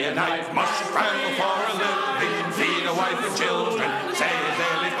 Day and night must scramble for a living, feed a wife and children, say his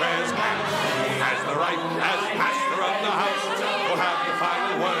daily prayers, and has the right, as master of the house, will have the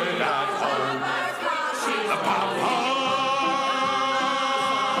final word at home. The papa.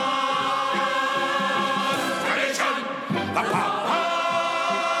 Tradition. The papa.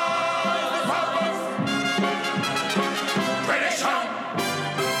 Tradition.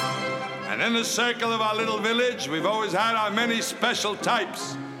 And in the circle of our little village, we've always had our many special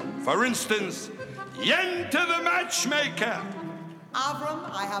types. For instance, Yenta the matchmaker. Avram,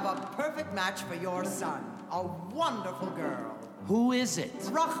 I have a perfect match for your son. A wonderful girl. Who is it?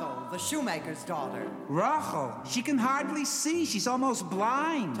 Rachel, the shoemaker's daughter. Rachel. She can hardly see. She's almost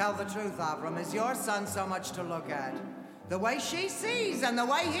blind. Tell the truth, Avram. Is your son so much to look at? The way she sees and the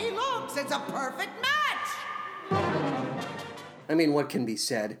way he looks, it's a perfect match. I mean, what can be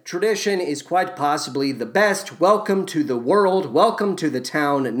said? Tradition is quite possibly the best welcome to the world, welcome to the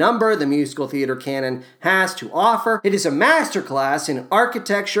town number the musical theater canon has to offer. It is a masterclass in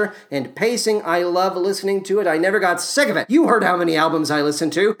architecture and pacing. I love listening to it. I never got sick of it. You heard how many albums I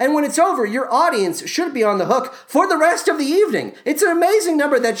listened to. And when it's over, your audience should be on the hook for the rest of the evening. It's an amazing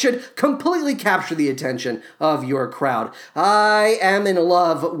number that should completely capture the attention of your crowd. I am in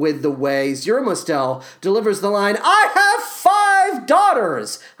love with the way Zero Mostel delivers the line, "I have 5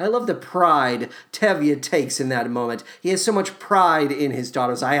 daughters." I love the pride Tevye takes in that moment. He has so much pride in his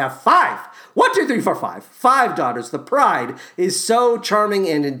daughters. I have 5. 1, 2, 3, 4, 5. 5 daughters. The pride is so charming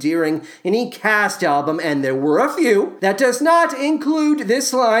and endearing in any cast album, and there were a few. That does not include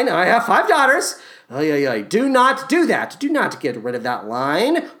this line, "I have 5 daughters." Do not do that. Do not get rid of that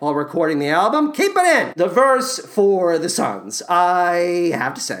line while recording the album. Keep it in. The verse for the sons, I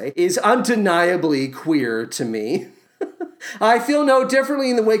have to say, is undeniably queer to me. I feel no differently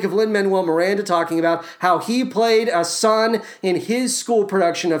in the wake of Lin-Manuel Miranda talking about how he played a son in his school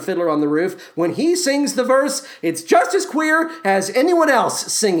production of Fiddler on the Roof. When he sings the verse, it's just as queer as anyone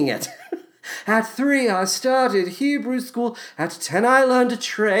else singing it. At 3 I started Hebrew school, at 10 I learned a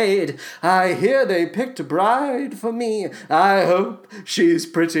trade. I hear they picked a bride for me. I hope she's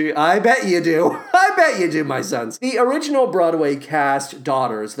pretty. I bet you do. I bet you do, my sons. The original Broadway cast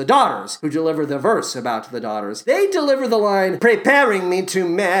daughters, the daughters who deliver the verse about the daughters, they deliver the line, "Preparing me to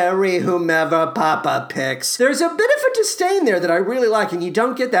marry whomever Papa picks." There's a bit of a disdain there that I really like, and you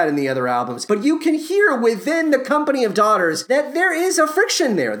don't get that in the other albums. But you can hear within the company of daughters that there is a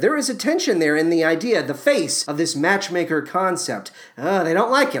friction there. There is a tension there in the idea, the face of this matchmaker concept. They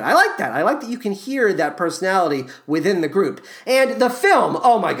don't like it. I like that. I like that you can hear that personality within the group. And the film,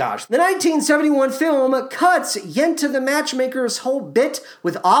 oh my gosh. The 1971 film cuts Yenta the matchmaker's whole bit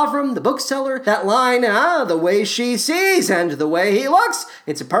with Avram, the bookseller. That line, the way she sees and the way he looks,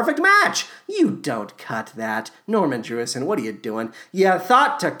 it's a perfect match. You don't cut that. Norman Jewison, what are you doing? You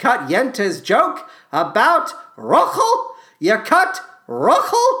thought to cut Yenta's joke about Rachel? You cut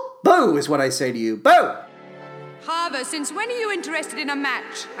Rachel? Boo is what I say to you. Boo! Harvey, since when are you interested in a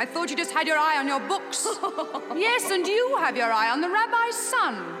match? I thought you just had your eye on your books. Yes, and you have your eye on the rabbi's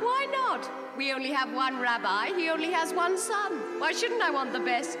son. Why not? We only have one rabbi. He only has one son. Why shouldn't I want the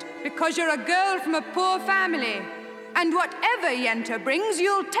best? Because you're a girl from a poor family. And whatever Yenta brings,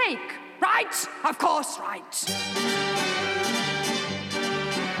 you'll take. Right? Of course, right.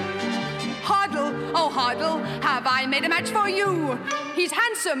 Hoddle, oh Hoddle, have I made a match for you? He's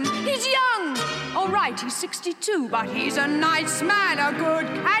handsome, he's young. All right, he's 62, but he's a nice man, a good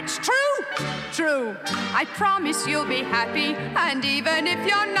catch. True? True. I promise you'll be happy, and even if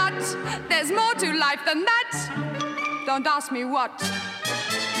you're not, there's more to life than that. Don't ask me what.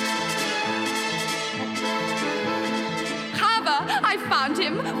 I found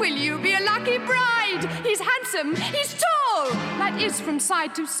him. Will you be a lucky bride? He's handsome, he's tall. That is from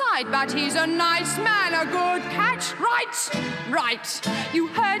side to side, but he's a nice man, a good catch. Right, right. You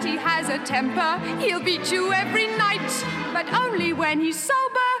heard he has a temper. He'll beat you every night, but only when he's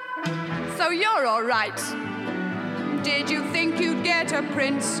sober. So you're all right. Did you think you'd get a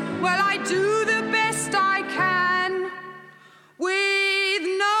prince? Well, I do the best I can. With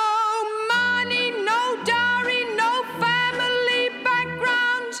no money, no dowry, no family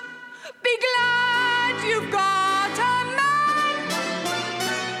background. Be glad you've got a man.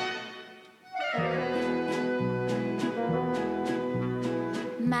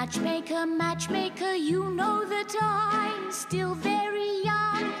 Matchmaker, matchmaker, you know that I'm still very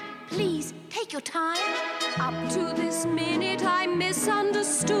young. Please take your time. Up to this minute I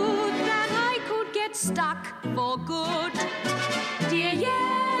misunderstood that get stuck for good. Dear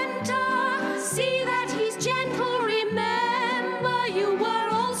Yenta, see that he's gentle. Remember, you were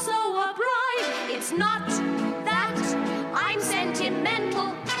also a bride. It's not that I'm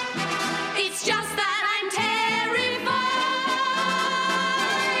sentimental. It's just that I'm terrified.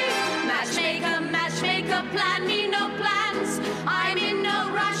 Matchmaker, matchmaker, plan me no plans. I'm in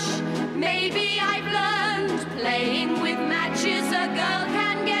no rush. Maybe I've learned playing with matches. A girl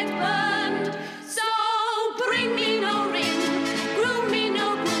can get burned. So bring me no ring, groom me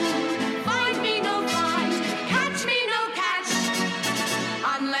no groom, find me no find, catch me no catch,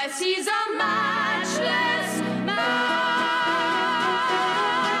 unless he's a matchless man.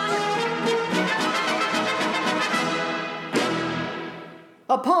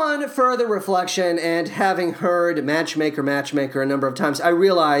 Upon further reflection and having heard Matchmaker, Matchmaker a number of times, I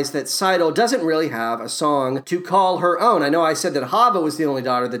realized that Seidel doesn't really have a song to call her own. I know I said that Hava was the only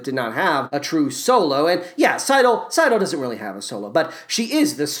daughter that did not have a true solo, and yeah, Seidel doesn't really have a solo, but she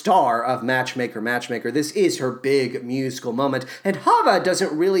is the star of Matchmaker, Matchmaker. This is her big musical moment, and Hava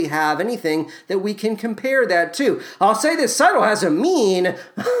doesn't really have anything that we can compare that to. I'll say this, Seidel has a mean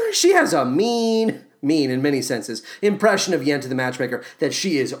in many senses, impression of Yenta the Matchmaker that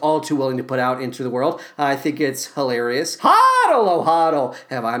she is all too willing to put out into the world. I think it's hilarious. Hodl, oh hodl,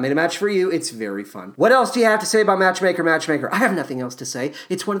 have I made a match for you? It's very fun. What else do you have to say about Matchmaker, Matchmaker? I have nothing else to say.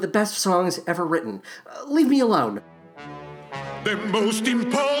 It's one of the best songs ever written. Leave me alone. The most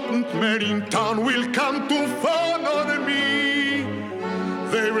important man in town will come to fawn on me.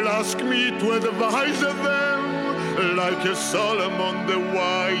 They will ask me to advise them like a Solomon the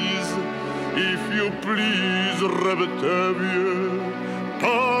wise. If you please, Rebetavia,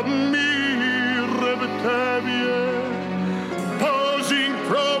 pardon me, Rebetavia, posing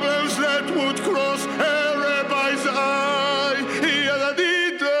problems that would cross a rabbi's eye.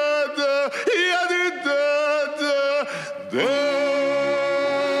 Yada-dee-da-da, yada-dee-da-da-da.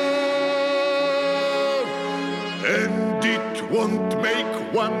 And it won't make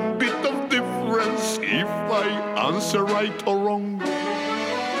one bit of difference if I answer right or wrong.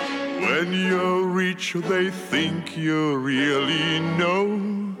 When you're rich, they think you really know.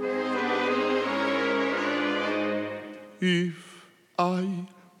 If I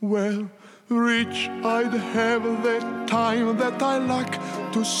were rich, I'd have the time that I lack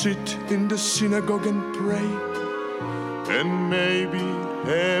to sit in the synagogue and pray, and maybe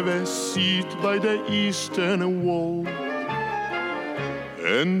have a seat by the eastern wall.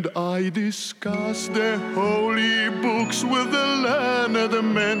 And I discuss the holy books with the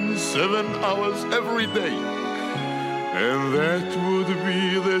learned men 7 hours every day. And that would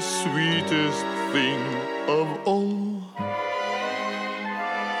be the sweetest thing of all.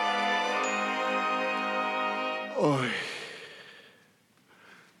 Oh,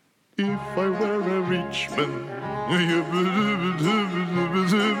 if I were a rich man,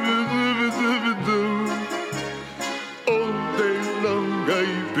 all day long I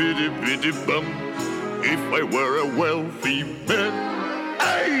biddy bum. If I were a wealthy man,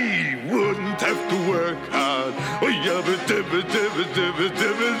 I wouldn't have to work hard. Oh, yabba dabba dabba dabba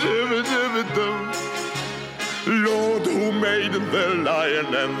dabba dabba dabba dum. Lord, who made the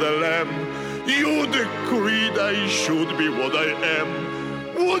lion and the lamb, you decreed I should be what I am.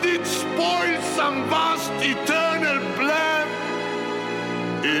 Would it spoil some vast eternal plan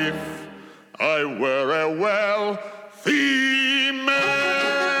if I were a wealthy man?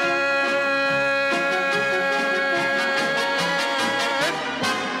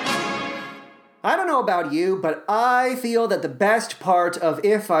 I don't know about you, but I feel that the best part of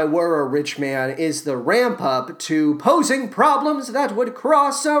If I Were a Rich Man is the ramp up to posing problems that would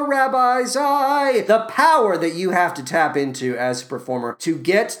cross a rabbi's eye. The power that you have to tap into as a performer to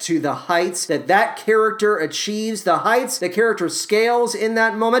get to the heights that that character achieves, the heights the character scales in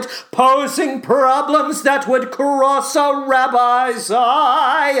that moment, posing problems that would cross a rabbi's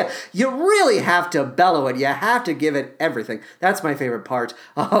eye. You really have to bellow it. You have to give it everything. That's my favorite part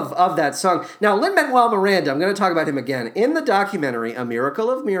of that song. Now, Lin-Manuel Miranda, I'm going to talk about him again. In the documentary, A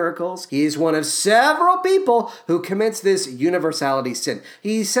Miracle of Miracles, he's one of several people who commits this universality sin.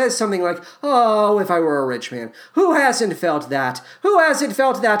 He says something like, oh, if I were a rich man. Who hasn't felt that? Who hasn't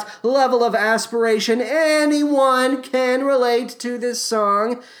felt that level of aspiration? Anyone can relate to this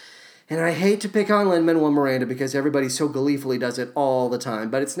song. And I hate to pick on Lin-Manuel Miranda because everybody so gleefully does it all the time,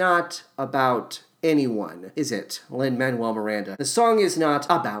 but it's not about anyone, is it? Lin-Manuel Miranda. The song is not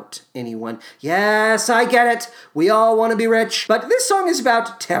about anyone. Yes, I get it. We all want to be rich. But this song is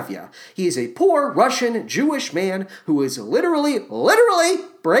about Tevye. He is a poor Russian Jewish man who is literally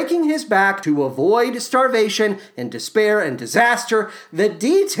breaking his back to avoid starvation and despair and disaster. The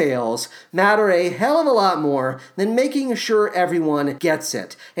details matter a hell of a lot more than making sure everyone gets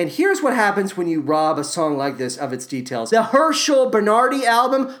it. And here's what happens when you rob a song like this of its details. The Herschel Bernardi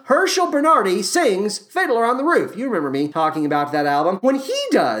album, Herschel Bernardi sings Fiddler on the Roof. You remember me talking about that album. When he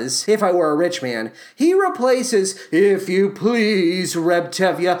does If I Were a Rich Man, he replaces If You Please, Reb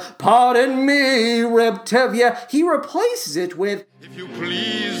Tevye, pardon me, Reb Tevye. He replaces it with If you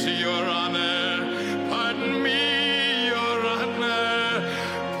please, Your Honor, pardon me, Your Honor,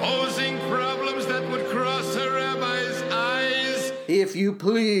 posing problems that would cross a rabbi's eyes. If you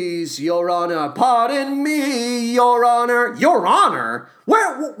please, Your Honor, pardon me, Your Honor. Your Honor?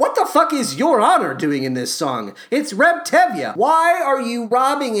 What the fuck is Your Honor doing in this song? It's Reb Tevye. Why are you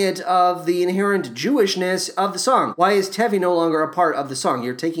robbing it of the inherent Jewishness of the song? Why is Tevye no longer a part of the song?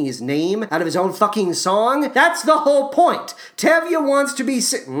 You're taking his name out of his own fucking song? That's the whole point. Tevye wants to be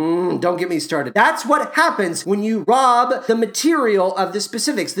don't get me started. That's what happens when you rob the material of the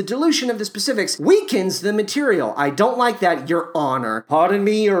specifics. The dilution of the specifics weakens the material. I don't like that, Your Honor. Pardon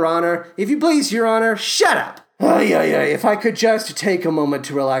me, Your Honor. If you please, Your Honor, shut up. If I could just take a moment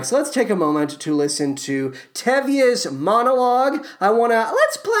to relax. Let's take a moment to listen to Tevye's monologue.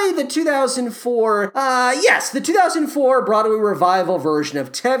 Let's play the 2004, the 2004 Broadway revival version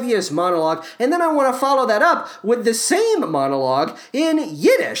of Tevye's monologue, and then I want to follow that up with the same monologue in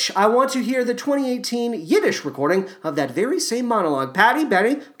Yiddish. I want to hear the 2018 Yiddish recording of that very same monologue. Patty,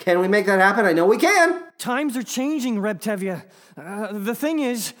 Benny, can we make that happen? I know we can. Times are changing, Reb Tevye. The thing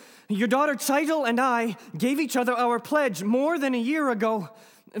is, your daughter Tzeitel and I gave each other our pledge more than a year ago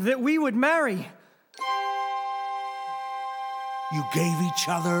that we would marry. You gave each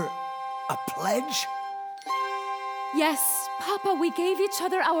other a pledge? Yes, Papa, we gave each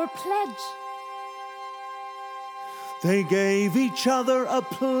other our pledge. They gave each other a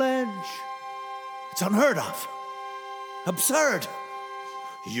pledge. It's unheard of. Absurd.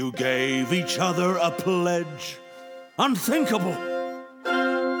 You gave each other a pledge. Unthinkable.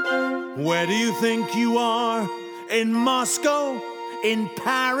 Where do you think you are? In Moscow? In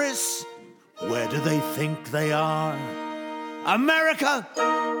Paris? Where do they think they are? America!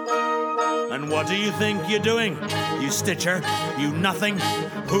 And what do you think you're doing? You stitcher, you nothing.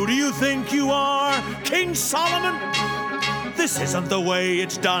 Who do you think you are? King Solomon? This isn't the way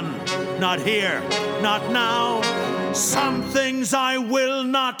it's done. Not here, not now. Some things I will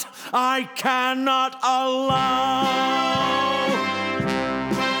not, I cannot allow.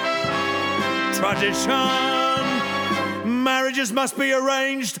 Tradition. Marriages must be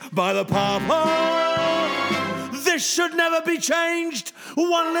arranged by the Papa. This should never be changed.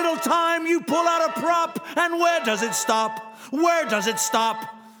 One little time you pull out a prop, and where does it stop? Where does it stop?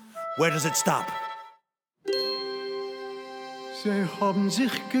 Where does it stop? Sie haben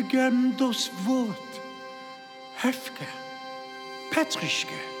sich gegeben das Wort. Hefke,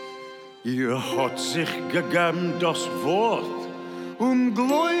 Petrischke. Ihr hat sich gegeben das Wort.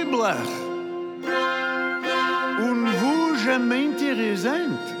 Ungläublich. Und wo je meint ihr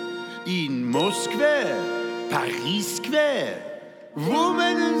seid? In Moskwa, Paris, wo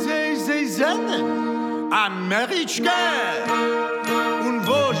meinen sie sind? Amerika. Und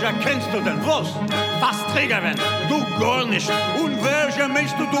wo je kennst du denn was? Was träger wenn? Du gar nicht. Und wer je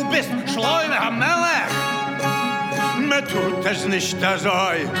meinst du bist? Schleuner am Melech. Me tut es nicht so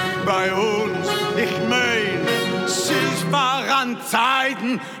bei uns. Ich mein, es ist voran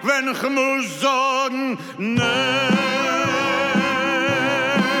Zeiten, wenn ich muss sagen, nein.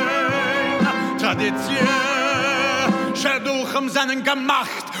 Tradition, Scheduchem seinen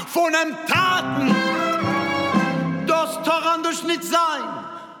gemacht von einem Taten. Das daran durch nicht sein.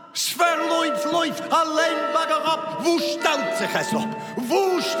 Es verläuft allein Baggerab. Wo stellt sich es ab?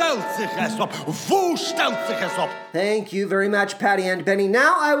 Wo stellt sich es ab? Wo stellt sich es ab? Thank you very much, Patty and Benny.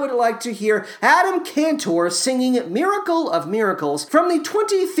 Now I would like to hear Adam Cantor singing Miracle of Miracles from the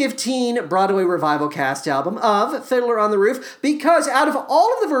 2015 Broadway revival cast album of Fiddler on the Roof, because out of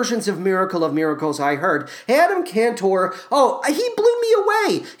all of the versions of Miracle of Miracles I heard, Adam Cantor, he blew me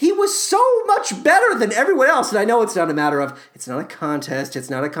away. He was so much better than everyone else. And I know it's not a matter of, it's not a contest, it's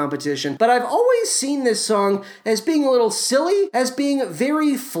not a competition, but I've always seen this song as being a little silly, as being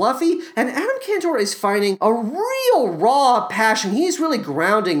very fluffy, and Adam Cantor is finding a real raw passion. He's really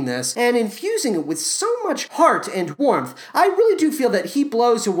grounding this and infusing it with so much heart and warmth. I really do feel that he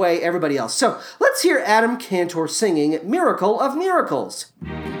blows away everybody else. So let's hear Adam Cantor singing Miracle of Miracles.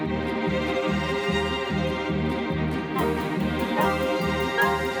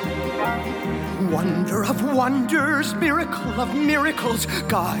 Wonder of wonders, miracle of miracles,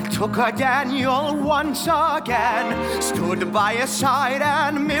 God took a Daniel once again, stood by his side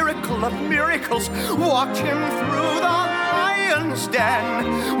and miracle of miracles, walked him through the lion's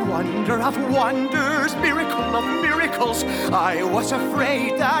den. Wonder of wonders, miracle of miracles, I was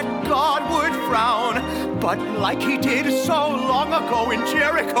afraid that God would frown, but like he did so long ago in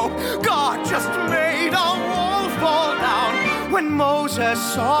Jericho, God just made a wall fall down. When Moses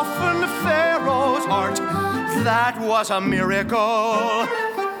softened Pharaoh's heart, that was a miracle.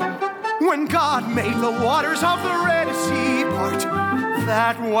 When God made the waters of the Red Sea part,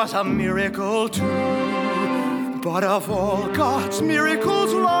 that was a miracle too. But of all God's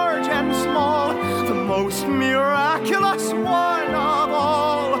miracles, large and small, the most miraculous one of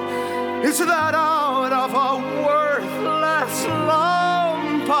all is that out of a worthless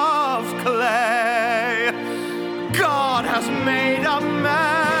lump of clay, God has made a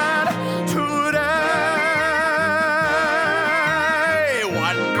man today.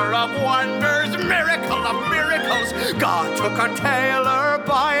 Wonder of wonders, miracle of miracles, God took a tailor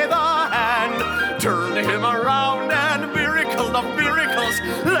by the hand, turned him around, and miracle of miracles,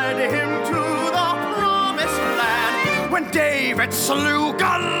 led him to the promised land. When David slew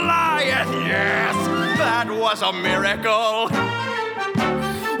Goliath, yes, that was a miracle.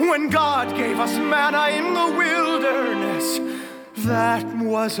 When God gave us manna in the wilderness, that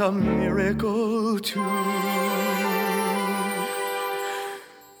was a miracle too.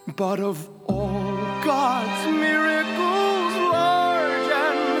 But of all God's miracles, large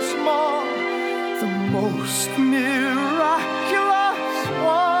and small, the most miraculous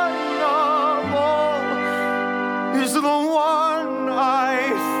one of all is the one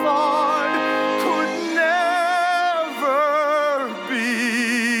I thought could never be.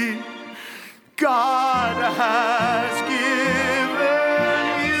 God has given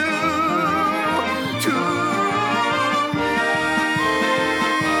you to me.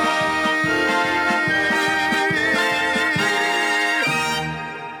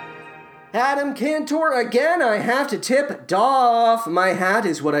 Adam Cantor, again, I have to tip Doff. My hat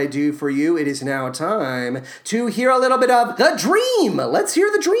is what I do for you. It is now time to hear a little bit of The Dream. Let's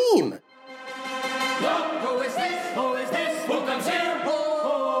hear The Dream. Look, who is this? Who is this? Who comes here?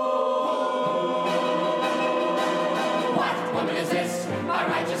 What woman is this? My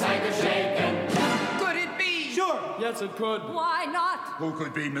righteous anger shaken. Could it be? Sure, yes it could. Why not? Who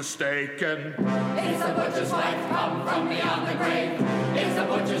could be mistaken? Is the butcher's wife come from beyond the grave? Is the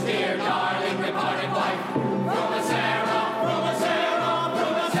butcher's dear darling departed wife? From a Sarah, from a Sarah,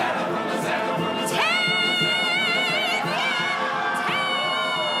 from a Sarah, from a Sarah, from a Sarah.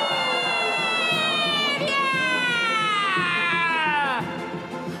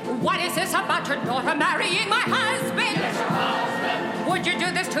 What is this about your daughter marrying my husband? Yes, your husband. Would you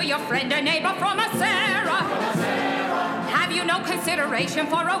do this to your friend and neighbor from a Sarah? From a Sarah. Have you no consideration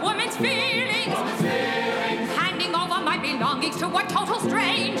for a woman's feelings? Woman's feelings. Handing over my belongings to a total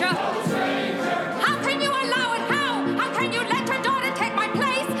stranger. Total stranger. How can you allow it? How can you let your daughter take my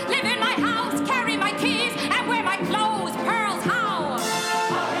place, live in my house, carry my keys, and wear my clothes? Pearls, how?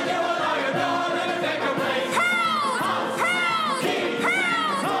 How can you allow your daughter to take her place? Pearls! Pearls!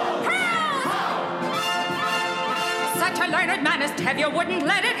 Pearls! Pearls! Such a learned man as Tevye wouldn't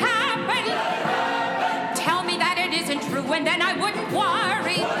let it happen. Tell me that it isn't true, and then I wouldn't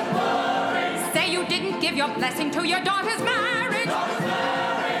worry. Say you didn't give your blessing to your daughter's marriage.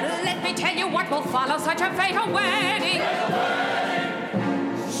 Let me tell you what will follow such a fatal wedding.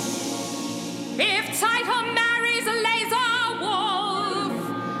 If Zeitel marries Laser Wolf,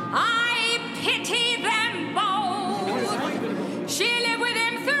 I pity them both. She lived with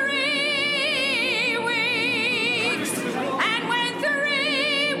him 3 weeks, and when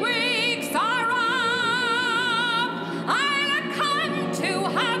 3 weeks are up, I'll come to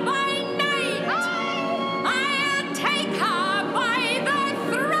her by night. I'll take her by the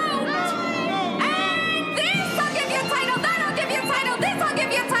throat, and this'll give you title, that'll give you title, this'll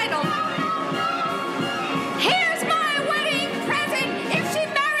give you title. Here's my wedding present if she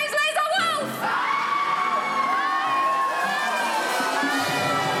marries Laser Wolf.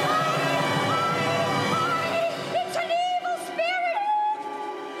 It's an evil spirit.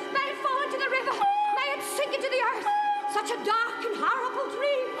 May it fall into the river. May it sink into the earth. Such a dark and horrible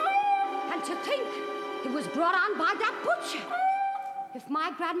dream. And to think it was brought on by that butcher. If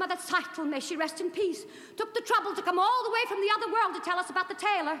my grandmother Zeitel, may she rest in peace, took the trouble to come all the way from the other world to tell us about the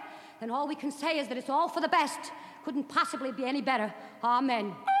tailor, then all we can say is that it's all for the best. Couldn't possibly be any better.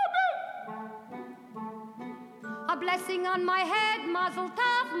 Amen. A blessing on my head, mazel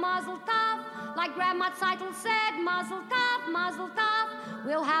tov, like Grandma Zeitel said, mazel tov,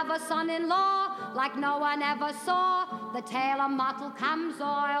 We'll have a son-in-law like no one ever saw. The tailor mottle comes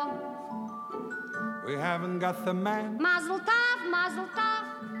oil. We haven't got the man Mazel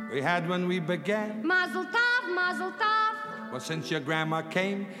tov, we had when we began. mazel tov, mazel tov. Well, since your grandma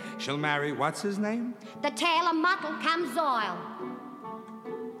came, she'll marry what's his name? The tailor muttle comes oil.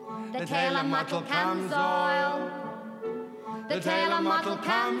 The tailor muttle comes oil. The tailor muttle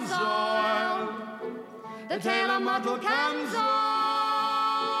comes oil. The tailor muttle comes oil.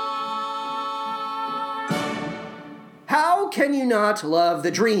 How can you not love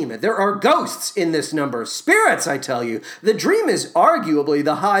the dream? There are ghosts in this number. Spirits, I tell you. The dream is arguably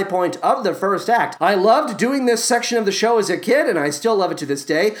the high point of the first act. I loved doing this section of the show as a kid, and I still love it to this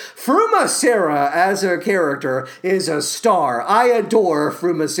day. Fruma Sarah as a character is a star. I adore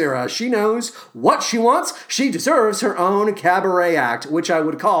Fruma Sarah. She knows what she wants. She deserves her own cabaret act, which I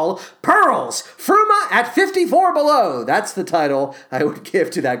would call Pearls. Fruma at 54 Below. That's the title I would give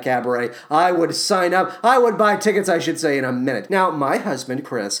to that cabaret. I would sign up. I would buy tickets, I should say, in a minute. Now, my husband,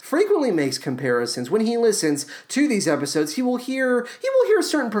 Chris, frequently makes comparisons. When he listens to these episodes, he will hear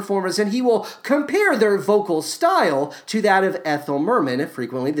certain performers and he will compare their vocal style to that of Ethel Merman.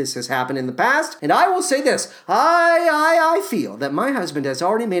 Frequently, this has happened in the past. And I will say this, I feel that my husband has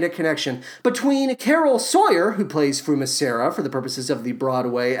already made a connection between Carol Sawyer, who plays Fruma Sarah for the purposes of the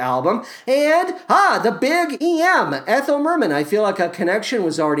Broadway album, and, the big EM, Ethel Merman. I feel like a connection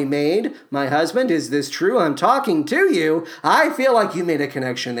was already made. My husband, is this true? I'm talking to you. I feel like you made a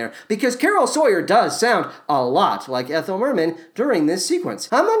connection there because Carol Sawyer does sound a lot like Ethel Merman during this sequence.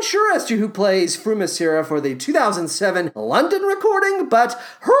 I'm unsure as to who plays Fruma Sarah for the 2007 London recording, but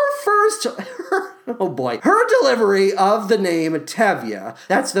her delivery of the name Tevye,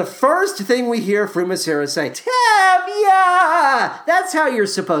 that's the first thing we hear Fruma Sarah say. Tevye! That's how you're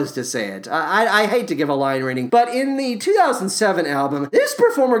supposed to say it. I hate to give a line reading, but in the 2007 album, this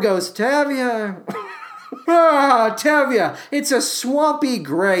performer goes, Tevye. Tevye, it's a swampy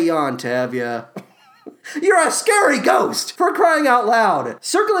gray yawn, Tevye. You're a scary ghost, for crying out loud.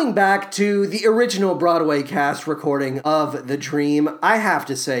 Circling back to the original Broadway cast recording of The Dream, I have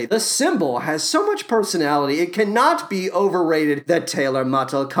to say, the cymbal has so much personality, it cannot be overrated. The tailor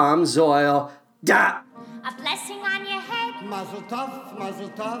muttle comes oil. Da! A blessing on your head. Mazel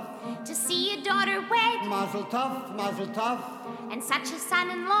tov. To see your daughter wed. Mazel tov. And such a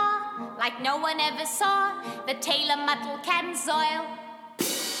son-in-law, like no one ever saw. The tailor muttle comes oil.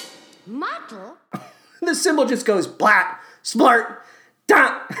 Muttle? The cymbal just goes blat, splart,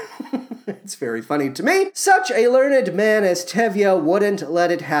 da. It's very funny to me. Such a learned man as Tevye wouldn't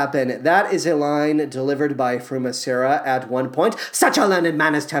let it happen. That is a line delivered by Fruma Sarah at one point. Such a learned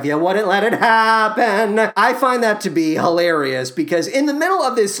man as Tevye wouldn't let it happen. I find that to be hilarious because in the middle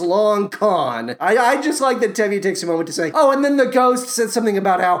of this long con, I just like that Tevye takes a moment to say, oh, and then the ghost said something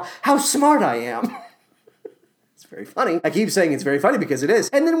about how smart I am. Very funny. I keep saying it's very funny because it is.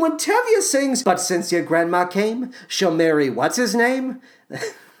 And then when Tevye sings, but since your grandma came, she'll marry what's his name?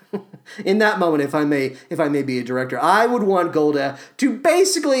 In that moment, if I may be a director, I would want Golda to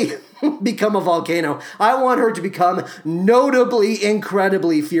basically become a volcano. I want her to become notably,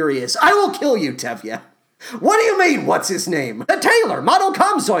 incredibly furious. I will kill you, Tevye. What do you mean, what's his name? The tailor, model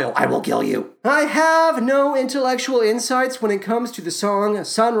Comsoil, I will kill you. I have no intellectual insights when it comes to the song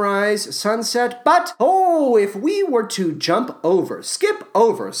Sunrise, Sunset, but, if we were to skip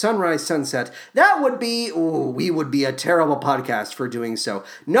over Sunrise, Sunset, that would be, we would be a terrible podcast for doing so.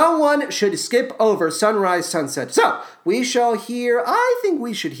 No one should skip over Sunrise, Sunset. So, I think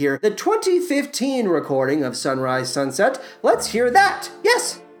we should hear the 2015 recording of Sunrise, Sunset. Let's hear that.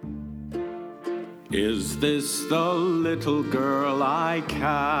 Yes. Is this the little girl I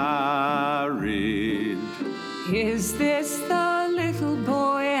carried? Is this the little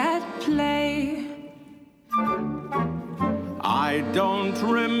boy at play? I don't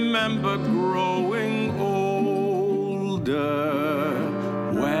remember growing older.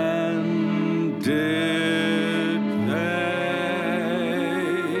 When did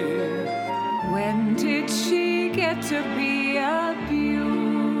they? When did she get to be a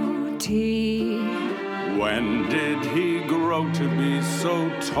beauty? When did he grow to be so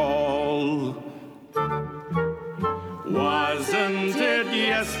tall? Wasn't it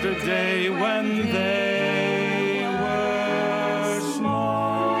yesterday when they were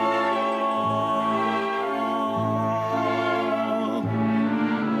small?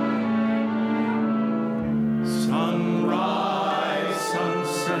 Sunrise,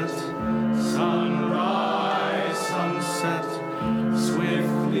 sunset, sunrise, sunset,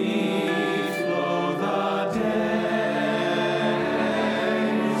 swiftly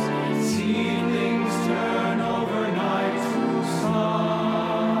Seedlings turn overnight to sun.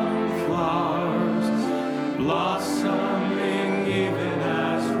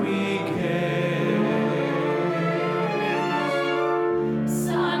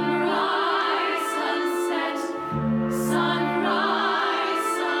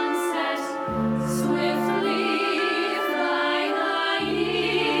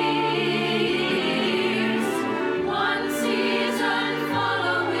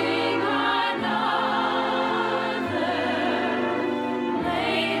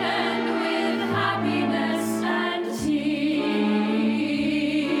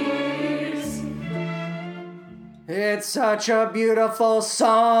 It's such a beautiful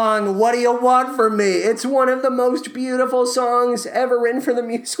song. What do you want from me? It's one of the most beautiful songs ever written for the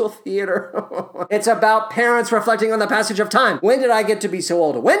musical theater. It's about parents reflecting on the passage of time. When did I get to be so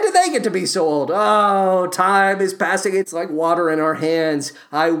old? When did they get to be so old? Oh, time is passing. It's like water in our hands.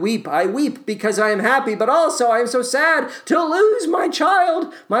 I weep because I am happy, but also I am so sad to lose my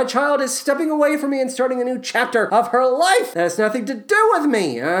child. My child is stepping away from me and starting a new chapter of her life. That has nothing to do with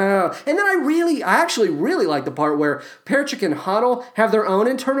me. And then I actually really like the part where Perchik and Huddle have their own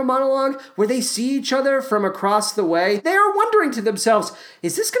internal monologue where they see each other from across the way. They are wondering to themselves,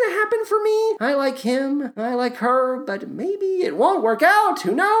 is this going to happen for me? I like him, I like her, but maybe it won't work out.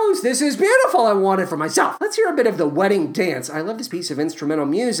 Who knows? This is beautiful. I want it for myself. Let's hear a bit of the wedding dance. I love this piece of instrumental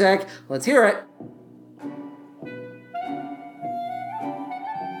music. Let's hear it.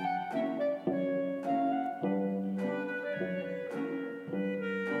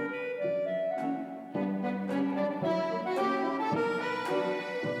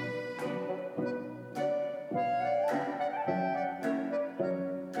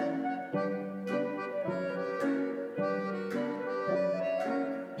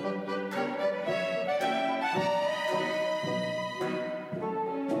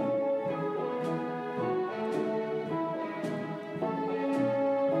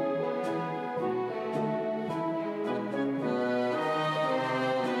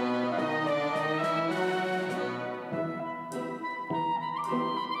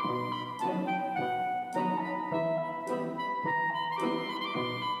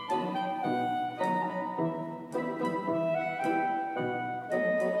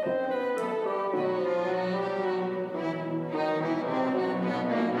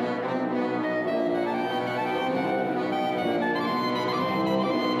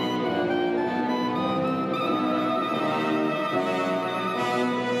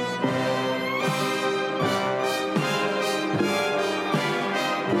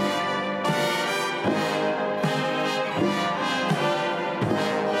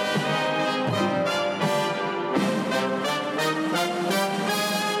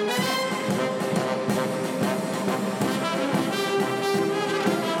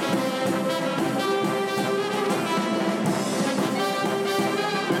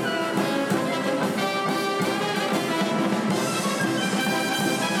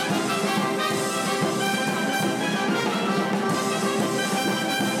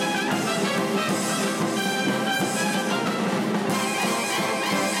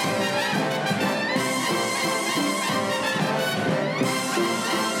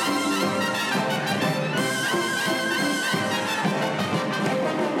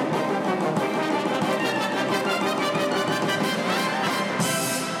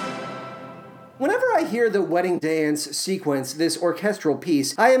 Hear the wedding dance sequence, this orchestral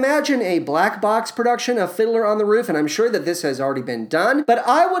piece, I imagine a black box production of Fiddler on the Roof, and I'm sure that this has already been done, but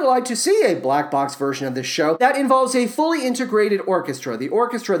I would like to see a black box version of this show that involves a fully integrated orchestra. The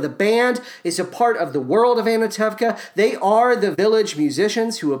orchestra, the band, is a part of the world of Anatevka. They are the village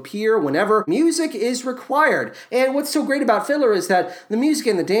musicians who appear whenever music is required. And what's so great about Fiddler is that the music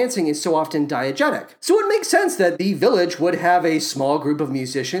and the dancing is so often diegetic. So it makes sense that the village would have a small group of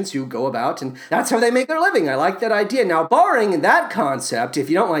musicians who go about, and that's how they make their living. I like that idea. Now, barring that concept, if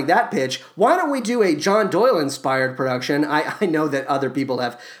you don't like that pitch, why don't we do a John Doyle-inspired production? I know that other people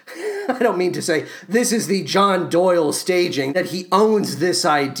have... I don't mean to say this is the John Doyle staging, that he owns this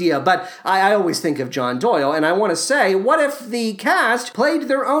idea, but I always think of John Doyle, and I want to say, what if the cast played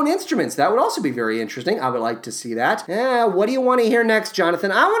their own instruments? That would also be very interesting. I would like to see that. What do you want to hear next,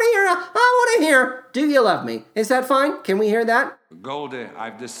 Jonathan? I want to hear Do You Love Me? Is that fine? Can we hear that? Goldie,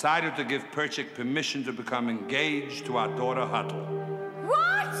 I've decided to give Perchik permission to become engaged to our daughter Huddle.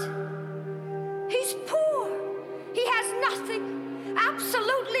 What? He's poor. He has nothing.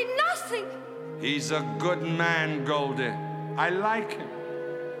 Absolutely nothing. He's a good man, Goldie. I like him.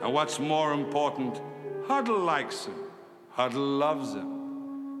 And what's more important, Huddle likes him. Huddle loves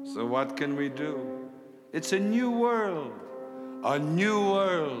him. So what can we do? It's a new world. A new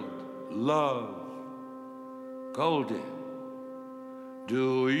world. Love. Goldie.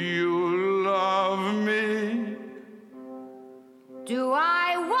 Do you love me? Do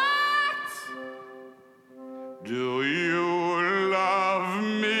I what? Do you love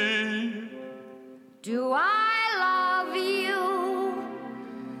me? Do I love you?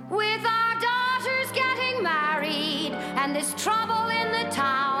 With our daughters getting married and this trouble in the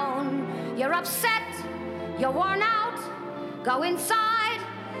town, you're upset, you're worn out, go inside,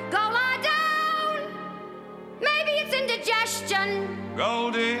 go lie down. Maybe it's indigestion.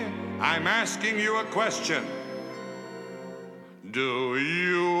 Goldie, I'm asking you a question. Do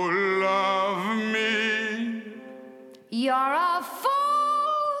you love me? You're a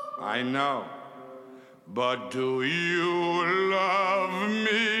fool. I know. But do you love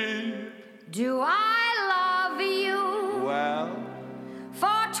me? Do I love you? Well,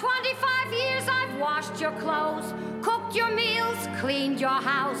 for 25 years I've washed your clothes, cooked your meals, cleaned your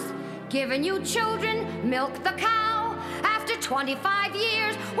house, given you children, milked the cow. After 25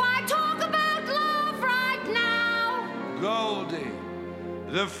 years, why talk about love right now? Goldie,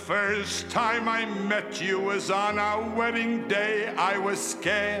 the first time I met you was on our wedding day. I was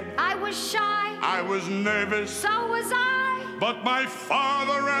scared. I was shy. I was nervous. So was I. But my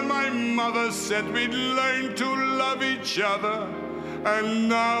father and my mother said we'd learn to love each other. And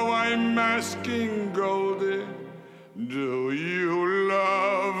now I'm asking, Goldie, do you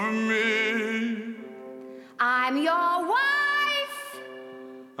love me? I'm your wife.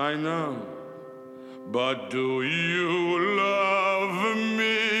 I know. But do you love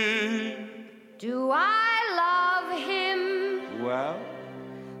me? Do I love him? Well,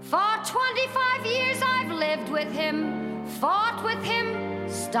 for 25 years I've lived with him, fought with him,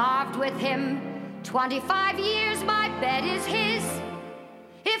 starved with him. 25 years my bed is his.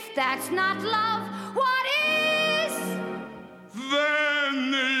 If that's not love, what is?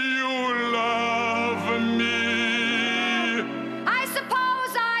 Then you love me. I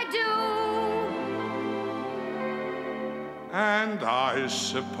suppose I do. And I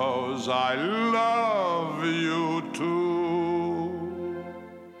suppose I love you too.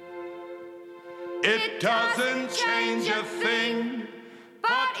 It doesn't change a thing,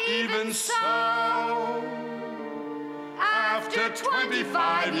 but even so, after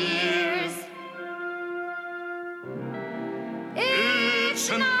 25 years, it's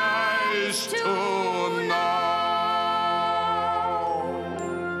nice to know.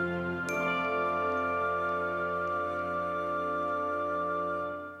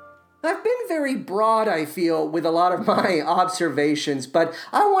 I've been very broad, I feel, with a lot of my observations, but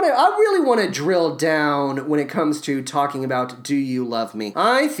I really want to drill down when it comes to talking about Do You Love Me?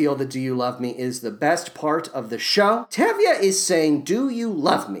 I feel that Do You Love Me is the best part of the show. Tevye is saying, do you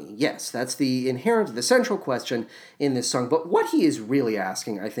love me? Yes, that's the central question in this song, but what he is really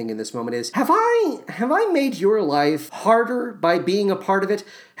asking, I think, in this moment is, have I made your life harder by being a part of it?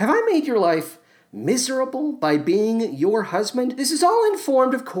 Have I made your life miserable by being your husband? This is all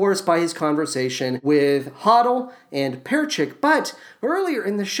informed, of course, by his conversation with Hodel and Perchik, but earlier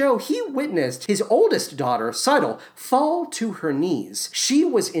in the show, he witnessed his oldest daughter, Seidel, fall to her knees. She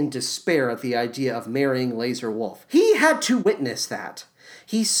was in despair at the idea of marrying Laser Wolf. He had to witness that.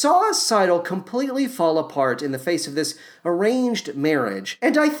 He saw Seidel completely fall apart in the face of this arranged marriage.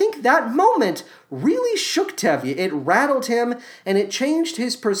 And I think that moment really shook Tevye. It rattled him, and it changed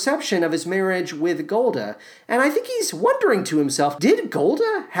his perception of his marriage with Golda. And I think he's wondering to himself, did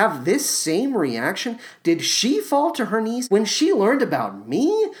Golda have this same reaction? Did she fall to her knees when she learned about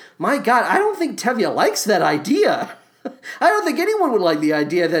me? My God, I don't think Tevye likes that idea. I don't think anyone would like the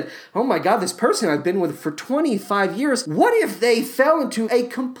idea that, oh my God, this person I've been with for 25 years, what if they fell into a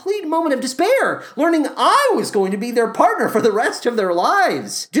complete moment of despair, learning I was going to be their partner for the rest of their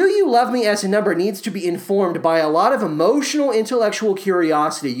lives? Do You Love Me as a number needs to be informed by a lot of emotional, intellectual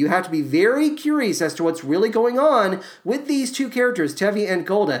curiosity. You have to be very curious as to what's really going on with these two characters, Tevye and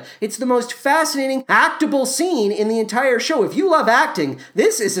Golda. It's the most fascinating, actable scene in the entire show. If you love acting,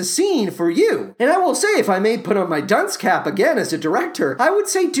 this is a scene for you. And I will say, if I may put on my dunce cap again as a director, I would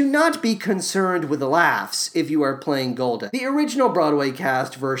say do not be concerned with the laughs if you are playing Golda. The original Broadway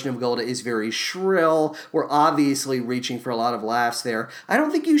cast version of Golda is very shrill. We're obviously reaching for a lot of laughs there. I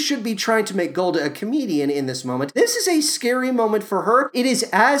don't think you should be trying to make Golda a comedian in this moment. This is a scary moment for her. It is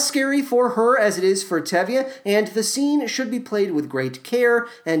as scary for her as it is for Tevye, and the scene should be played with great care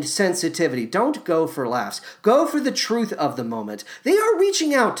and sensitivity. Don't go for laughs. Go for the truth of the moment. They are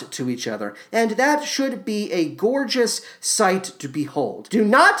reaching out to each other, and that should be a gorgeous sight to behold. Do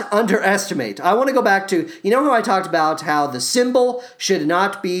not underestimate. I want to go back to, you know how I talked about how the symbol should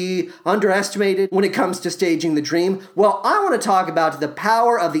not be underestimated when it comes to staging the dream? Well, I want to talk about the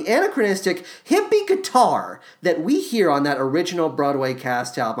power of the anachronistic hippie guitar that we hear on that original Broadway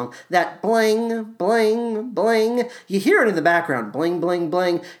cast album. That bling, bling, bling. You hear it in the background. Bling, bling,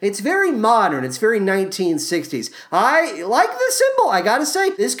 bling. It's very modern. It's very 1960s. I like the symbol. I gotta say,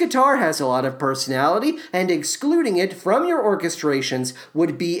 this guitar has a lot of personality, and excluding it from your orchestrations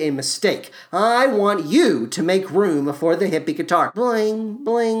would be a mistake. I want you to make room for the hippie guitar. Bling,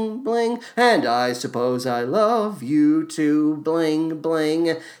 bling, bling, and I suppose I love you too. Bling,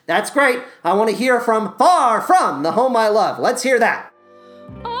 bling. That's great. I want to hear from Far From the Home I Love. Let's hear that.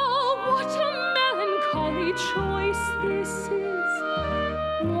 Oh, what a melancholy choice this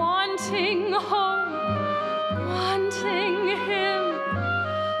is. Wanting home, wanting him,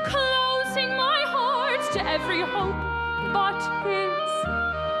 closing my heart to every hope but his,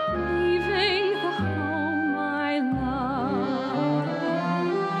 leaving the home I love.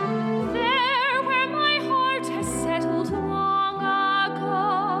 There where my heart has settled long ago,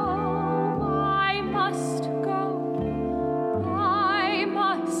 I must go, I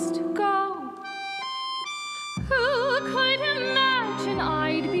must go. Who could imagine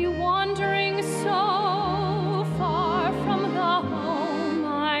I'd be wandering so far from the home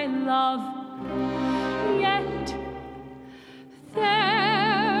I love? Yet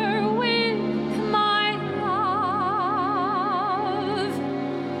there with my love,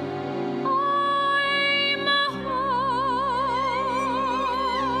 I'm home.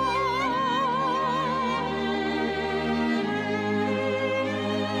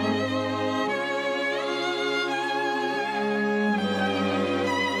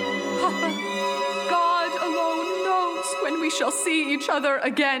 God alone knows when we shall see each other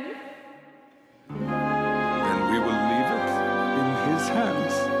again. And we will leave it in his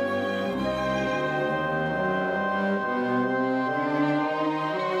hands.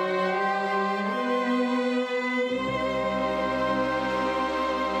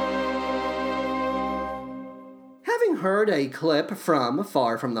 Having heard a clip from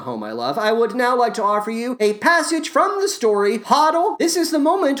Far From the Home I Love, I would now like to offer you a passage from the story Hodel. This is the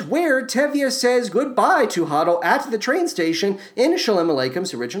moment where Tevye says goodbye to Hodel at the train station in Shalem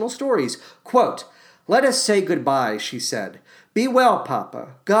Aleikum's original stories. Quote, "Let us say goodbye," she said. "Be well,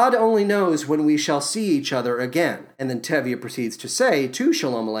 Papa. God only knows when we shall see each other again." And then Tevye proceeds to say to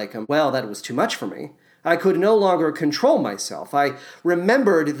Shalom Aleikum, "Well, that was too much for me. I could no longer control myself. I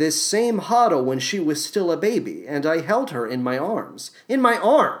remembered this same Hodel when she was still a baby, and I held her in my arms. In my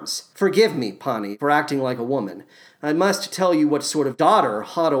arms! Forgive me, Pani, for acting like a woman. I must tell you what sort of daughter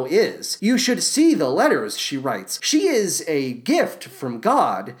Hodel is. You should see the letters she writes. She is a gift from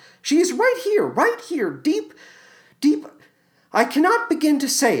God. She is right here, deep... I cannot begin to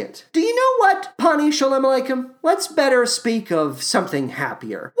say it. Do you know what, Pani Shalom Aleikum? Let's better speak of something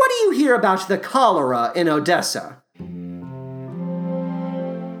happier. What do you hear about the cholera in Odessa?"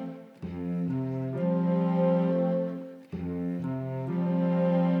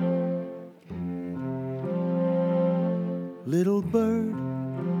 Little bird,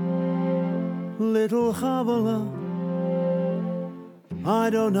 little Havala, I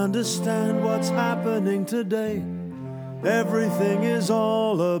don't understand what's happening today. Everything is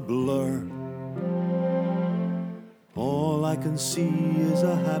all a blur. All I can see is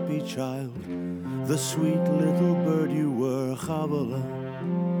a happy child, the sweet little bird you were, Havala,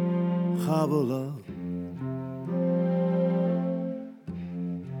 Havala.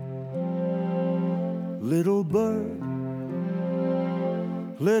 Little bird,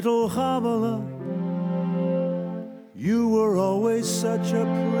 little Havala, you were always such a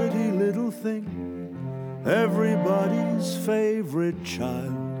pretty little thing, everybody's favorite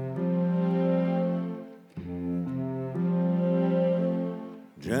child.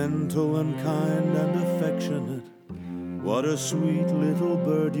 Gentle and kind and affectionate, what a sweet little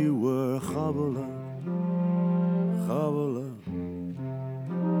bird you were, Havala, Havala.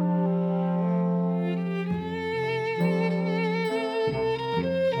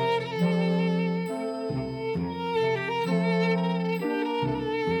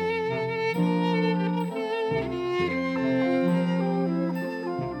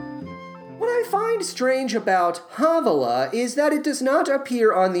 Strange about Havala is that it does not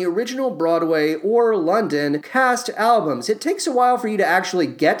appear on the original Broadway or London cast albums. It takes a while for you to actually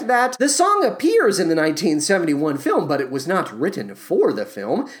get that. The song appears in the 1971 film, but it was not written for the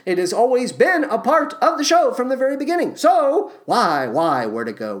film. It has always been a part of the show from the very beginning. So, why, where'd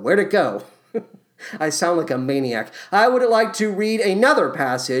it go? I sound like a maniac. I would like to read another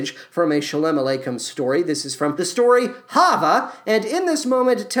passage from a Shalem Aleikum story. This is from the story Hava, and in this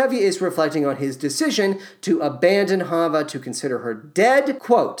moment, Tevye is reflecting on his decision to abandon Hava, to consider her dead.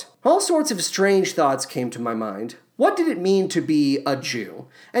 Quote, "All sorts of strange thoughts came to my mind. What did it mean to be a Jew?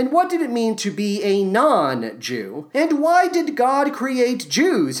 And what did it mean to be a non-Jew? And why did God create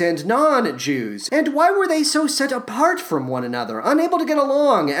Jews and non-Jews? And why were they so set apart from one another, unable to get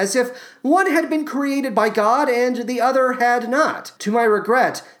along, as if one had been created by God and the other had not? To my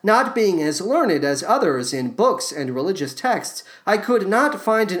regret, not being as learned as others in books and religious texts, I could not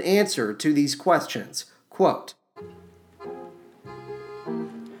find an answer to these questions." Quote,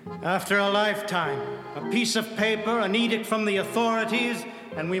 "After a lifetime, a piece of paper, an edict from the authorities,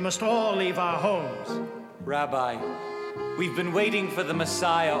 and we must all leave our homes." Rabbi, we've been waiting for the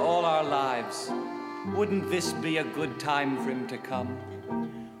Messiah all our lives. Wouldn't this be a good time for him to come?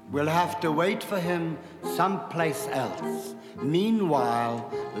 We'll have to wait for him someplace else. Meanwhile,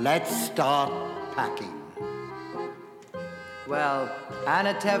 let's start packing. Well,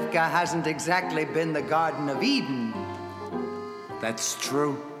 Anatevka hasn't exactly been the Garden of Eden. That's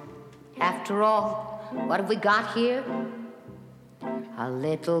true. After all, what have we got here? A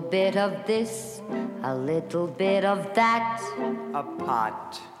little bit of this, a little bit of that. A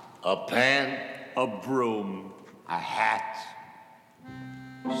pot. A pan. A broom. A hat.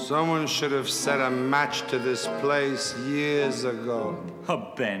 Someone should have set a match to this place years ago. A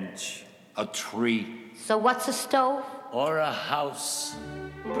bench. A tree. So what's a stove? Or a house.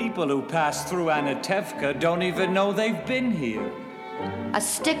 People who pass through Anatevka don't even know they've been here. A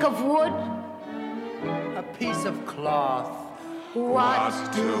stick of wood? A piece of cloth.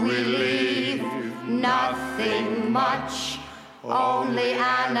 What do we leave? Nothing much, only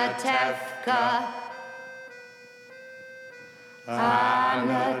Anatevka.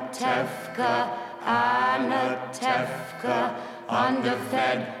 Anatevka, Anatevka,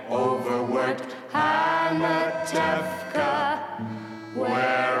 underfed, overworked, Anatevka.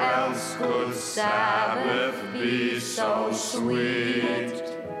 Where else could Sabbath be so sweet?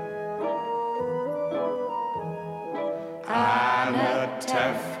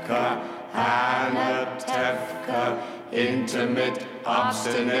 Anatevka, Anatevka, intimate,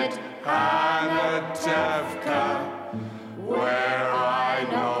 obstinate, Anatevka, where I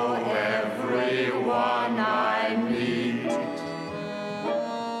know everyone I meet.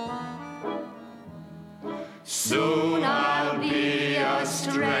 Soon I'll be a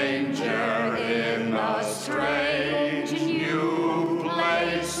stranger in a strange new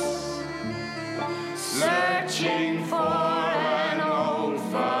place, searching for an old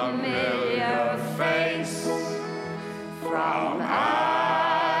familiar face. From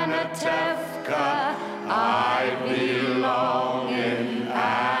Anatevka, I belong in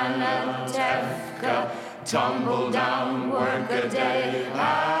Anatevka. Tumble down, work a day,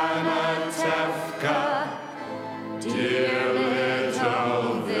 Anatevka. Dear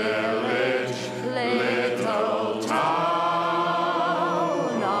little village, little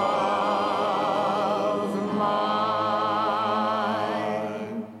town of mine.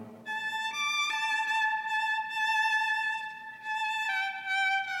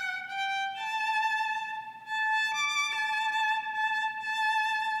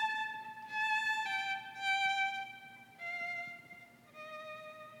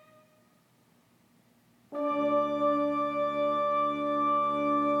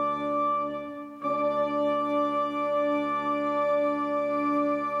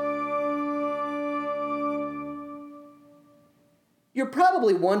 You're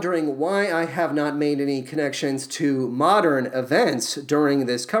probably wondering why I have not made any connections to modern events during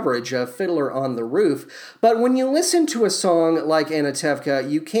this coverage of Fiddler on the Roof, but when you listen to a song like Anatevka,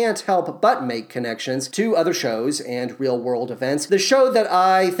 you can't help but make connections to other shows and real-world events. The show that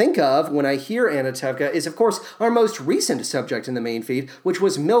I think of when I hear Anatevka is, of course, our most recent subject in the main feed, which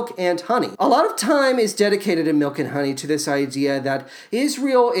was Milk and Honey. A lot of time is dedicated in Milk and Honey to this idea that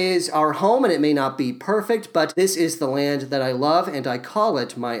Israel is our home and it may not be perfect, but this is the land that I love and I call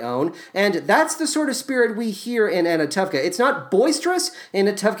it my own, and that's the sort of spirit we hear in Anatevka. It's not boisterous.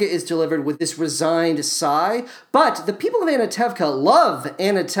 Anatevka is delivered with this resigned sigh, but the people of Anatevka love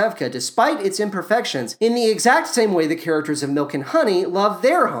Anatevka despite its imperfections in the exact same way the characters of Milk and Honey love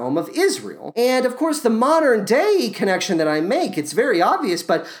their home of Israel. And of course, the modern day connection that I make, it's very obvious,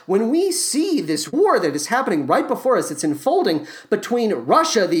 but when we see this war that is happening right before us, it's unfolding between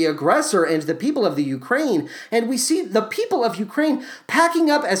Russia, the aggressor, and the people of the Ukraine, and we see the people of Ukraine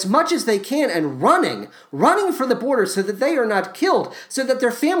packing up as much as they can and running for the border so that they are not killed, so that their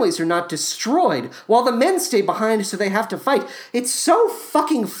families are not destroyed, while the men stay behind so they have to fight. It's so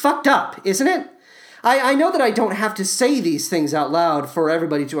fucking fucked up, isn't it? I know that I don't have to say these things out loud for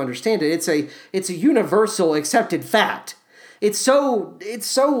everybody to understand it. It's a universal accepted fact. It's so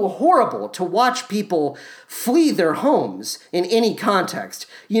horrible to watch people flee their homes in any context.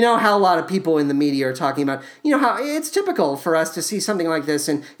 You know how a lot of people in the media are talking about, how it's typical for us to see something like this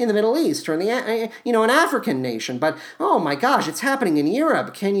in the Middle East or in an African nation. But, oh my gosh, it's happening in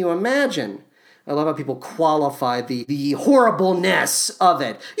Europe. Can you imagine? I love how people qualify the horribleness of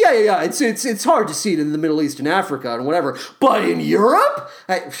it. Yeah. It's hard to see it in the Middle East and Africa and whatever, but in Europe?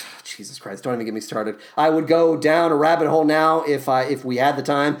 Jesus Christ, don't even get me started. I would go down a rabbit hole now if we had the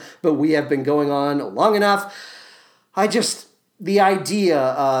time, but we have been going on long enough. The idea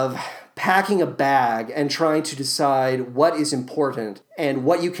of packing a bag and trying to decide what is important and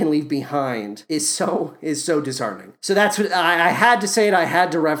what you can leave behind is so disheartening. So that's what I had to say it. I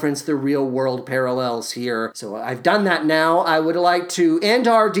had to reference the real world parallels here. So I've done that now. I would like to end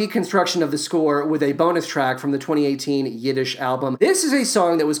our deconstruction of the score with a bonus track from the 2018 Yiddish album. This is a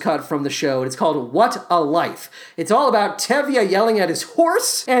song that was cut from the show. It's called What a Life. It's all about Tevye yelling at his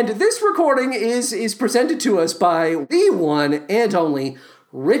horse, and this recording is presented to us by the one and only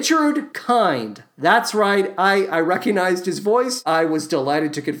Richard Kind. That's right, I recognized his voice. I was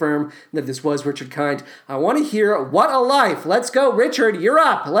delighted to confirm that this was Richard Kind. I want to hear What a Life. Let's go, Richard, you're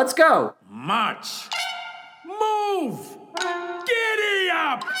up. Let's go. March. Move. Giddy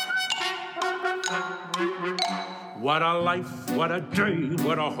up. What a life, what a day,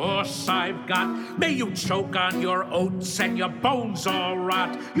 what a horse I've got. May you choke on your oats and your bones all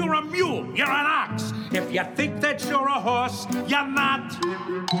rot. You're a mule, you're an ox. If you think that you're a horse, you're not.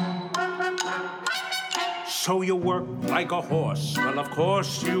 So you work like a horse, well of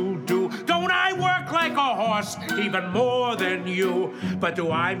course you do. Don't I work like a horse, even more than you? But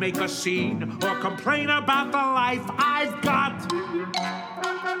do I make a scene or complain about the life I've got?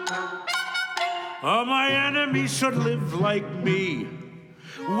 Oh, my enemies should live like me,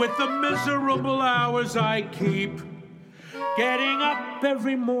 with the miserable hours I keep, getting up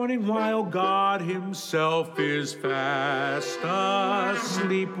every morning while God himself is fast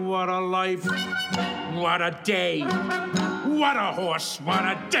asleep. What a life, what a day, what a horse, what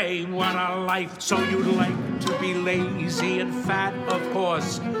a day, what a life. So you'd like to be lazy and fat, of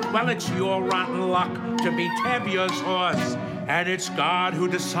course. Well, it's your rotten luck to be Tevye's horse. And it's God who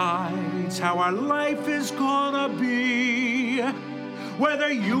decides how our life is gonna be.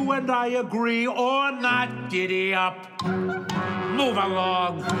 Whether you and I agree or not, giddy up. Move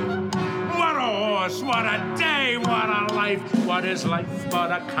along. What a horse, what a day, what a life. What is life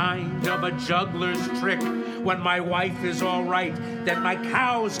but a kind of a juggler's trick? When my wife is all right, then my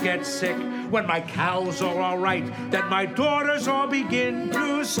cows get sick. When my cows are all right, then my daughters all begin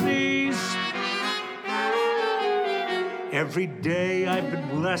to sneeze. Every day I've been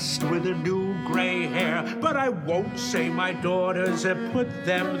blessed with a new gray hair, but I won't say my daughters have put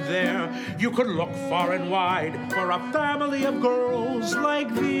them there. You could look far and wide for a family of girls like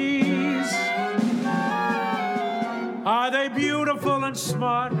these. Are they beautiful and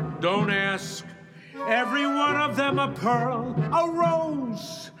smart? Don't ask. Every one of them a pearl, a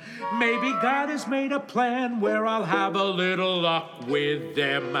rose. Maybe God has made a plan where I'll have a little luck with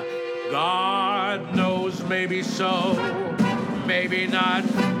them. God knows, maybe so, maybe not.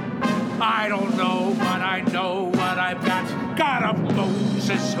 I don't know, but I know what I've got. God of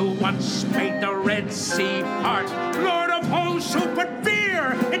Moses, who once made the Red Sea part. Lord of hosts, who put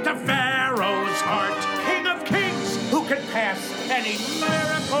fear into Pharaoh's heart. King of kings, who can pass any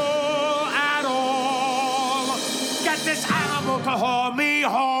miracle at all. Get this animal to haul me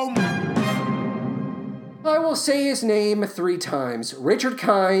home. I will say his name 3 times. Richard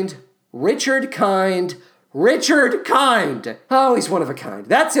Kind. Richard Kind. Richard Kind! Oh, he's one of a kind.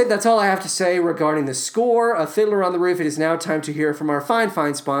 That's it. That's all I have to say regarding the score of Fiddler on the Roof. It is now time to hear from our fine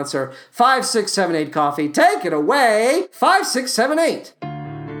sponsor, 5678 Coffee. Take it away, 5678.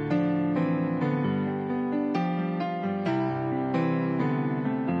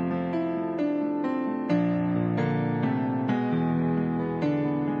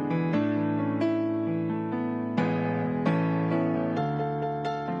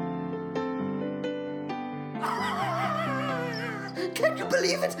 Can you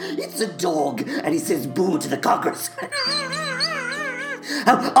believe it? It's a dog, and he says boo to the cockers.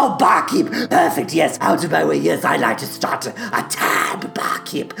 Oh, barkeep. Perfect, yes. Out of my way, yes. I like to start a tab,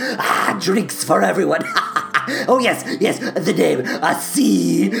 barkeep. Drinks for everyone. Oh, yes, the name.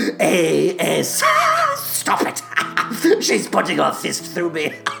 C-A-S. Stop it. She's putting her fist through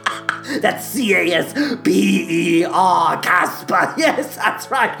me. That's C-A-S-P-E-R, Casper. Yes,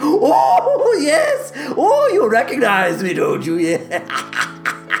 that's right. Oh, yes. Oh, you recognize me, don't you? Yeah.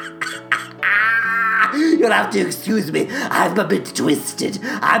 You'll have to excuse me. I'm a bit twisted.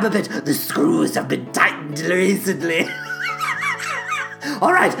 The screws have been tightened recently.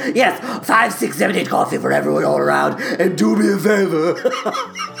 All right, yes, 5678 Coffee for everyone all around. And do me a favor.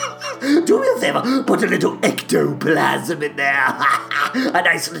 Put a little ectoplasm in there. A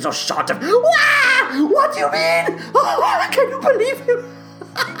nice little shot of... What do you mean? Oh, can you believe him?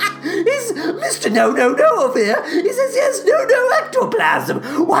 Is Mr. No over here? He says, yes, no ectoplasm.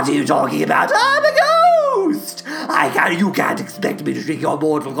 What are you talking about? I'm a ghost. Ghost. You can't expect me to drink your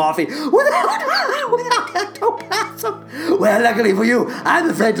mortal coffee without ectoplasm. Well, luckily for you, I'm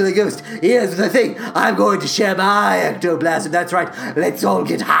a friendly ghost. Here's the thing. I'm going to share my ectoplasm. That's right. Let's all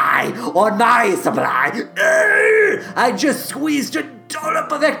get high on my supply. I just squeezed a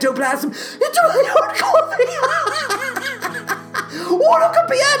dollop of ectoplasm into my own coffee. Oh, look, a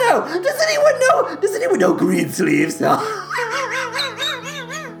piano! Does anyone know Greensleeves?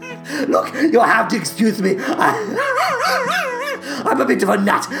 Look, you'll have to excuse me. I'm a bit of a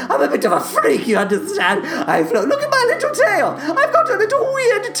nut. I'm a bit of a freak, you understand? Look at my little tail. I've got a little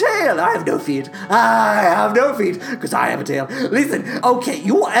weird tail. I have no feet, because I have a tail. Listen, okay,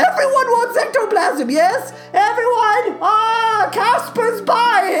 everyone wants ectoplasm, yes? Everyone? Casper's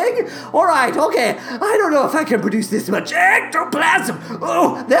buying. All right, okay. I don't know if I can produce this much ectoplasm.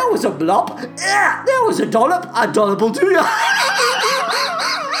 Oh, there was a blop. There was a dollop. A dollop will do.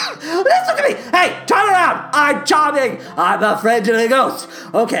 Let's look at me. Hey, turn around. I'm charming. I'm a friendly ghost.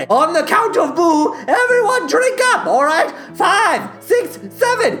 Okay, on the count of boo, everyone drink up, all right? 5, 6,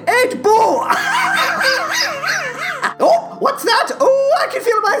 7, 8, boo. Oh, what's that? Oh, I can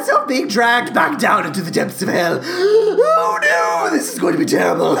feel myself being dragged back down into the depths of hell. Oh, no, this is going to be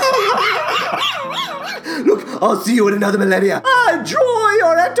terrible. Look, I'll see you in another millennia. Enjoy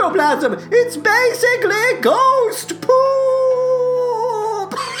your ectoplasm. It's basically ghost poop.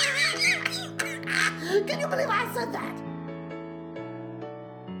 Can you believe I said that?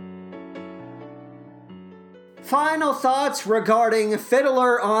 Final thoughts regarding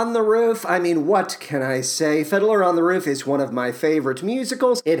Fiddler on the Roof. I mean, what can I say? Fiddler on the Roof is one of my favorite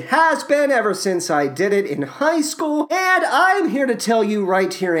musicals. It has been ever since I did it in high school, and I'm here to tell you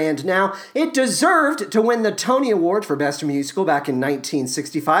right here and now, it deserved to win the Tony Award for Best Musical back in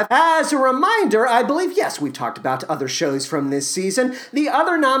 1965. As a reminder, I believe, yes, we've talked about other shows from this season. The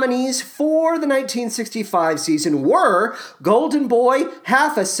other nominees for the 1965 season were Golden Boy,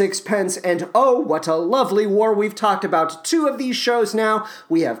 Half a Sixpence, and Oh, What a Lovely War. We've talked about 2 of these shows now.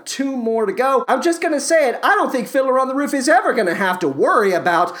 We have 2 more to go. I'm just going to say it. I don't think Fiddler on the Roof is ever going to have to worry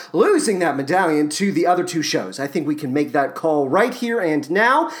about losing that medallion to the other 2 shows. I think we can make that call right here and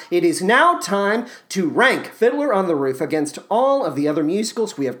now. It is now time to rank Fiddler on the Roof against all of the other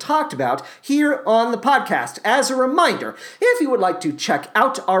musicals we have talked about here on the podcast. As a reminder, if you would like to check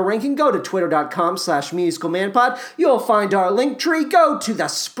out our ranking, go to twitter.com/musicalmanpod. You'll find our link tree. Go to the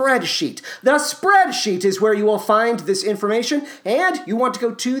spreadsheet. The spreadsheet is where you will find this information, and you want to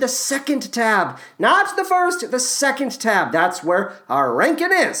go to the second tab. Not the first, the second tab. That's where our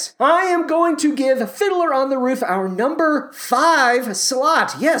ranking is. I am going to give Fiddler on the Roof our number 5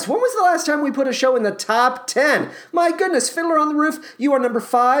 slot. Yes, when was the last time we put a show in the top 10? My goodness, Fiddler on the Roof, you are number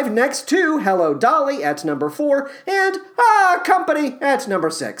 5, next to Hello Dolly at number 4, and Company at number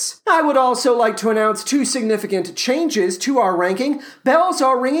 6. I would also like to announce 2 significant changes to our ranking. Bells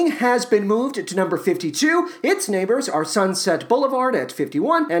Are Ringing has been moved to number 52. Its neighbors are Sunset Boulevard at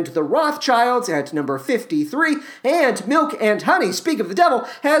 51, and The Rothschilds at number 53, and Milk and Honey, Speak of the Devil,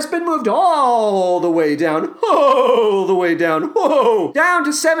 has been moved all the way down, down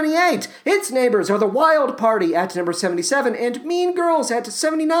to 78. Its neighbors are The Wild Party at number 77, and Mean Girls at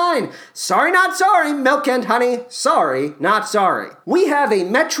 79. Sorry, not sorry, Milk and Honey, sorry, not sorry. We have a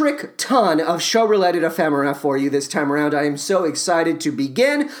metric ton of show-related ephemera for you this time around. I am so excited to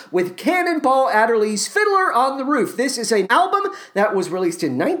begin with Cannonball Adderley's Fiddler on the Roof. This is an album that was released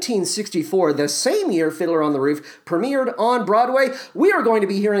in 1964, the same year Fiddler on the Roof premiered on Broadway. We are going to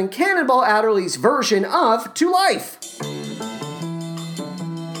be hearing Cannonball Adderley's version of To Life.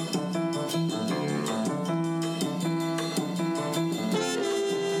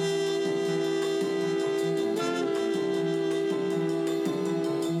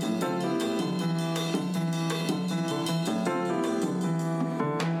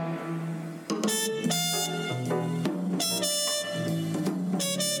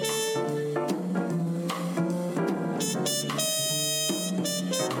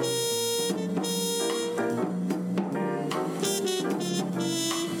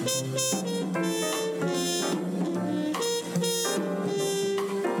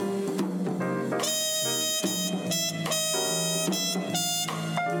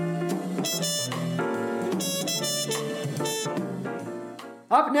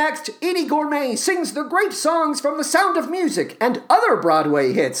 Up next, Edie Gourmet sings the great songs from The Sound of Music and other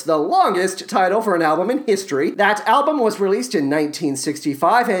Broadway hits, the longest title for an album in history. That album was released in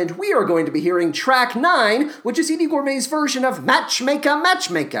 1965, and we are going to be hearing track 9, which is Edie Gourmet's version of Matchmaker,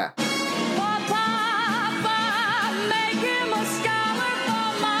 Matchmaker.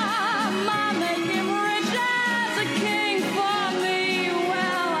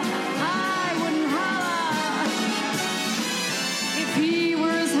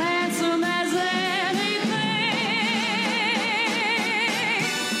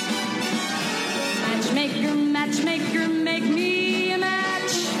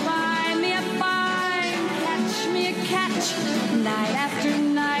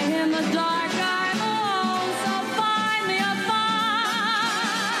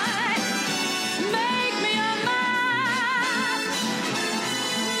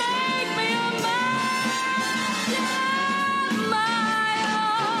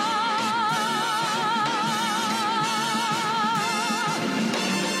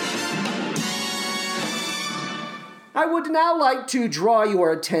 I would now like to draw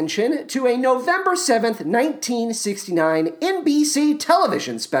your attention to a November 7th, 1969 NBC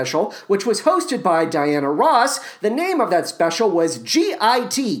television special, which was hosted by Diana Ross. The name of that special was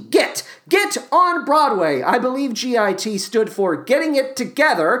GIT, Get on Broadway. I believe GIT stood for Getting It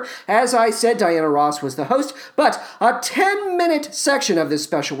Together. As I said, Diana Ross was the host, but a 10-minute section of this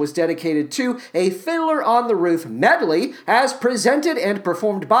special was dedicated to a Fiddler on the Roof medley as presented and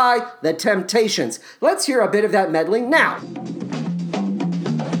performed by The Temptations. Let's hear a bit of that medley now.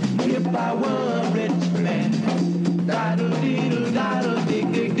 If I were a rich man, diddle-diddle, diddle,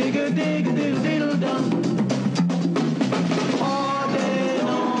 dig-dig-dig-a-dig-a-dig-a-diddle dum. All day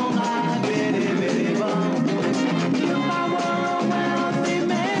long I bitty bum. If I were a wealthy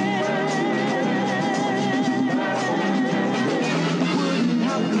man, wouldn't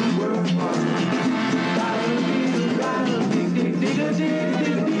have to work hard. Diddle-diddle, diddle,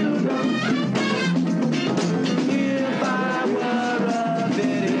 dig-dig-dig-a-dig-a-dig-a-diddle dum. If I were a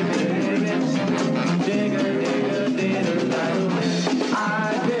bitty rich, dig-a-dig-a-diddle-diddle,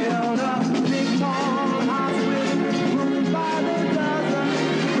 I'd build a big tall house with rooms by the dozen,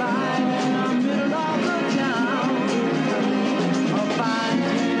 right in the middle of the town. A fine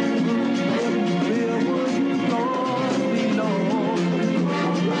tin roof filled with floors below.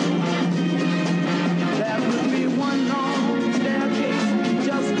 There would be one long staircase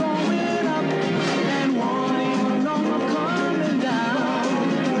just going up, and one even longer coming down.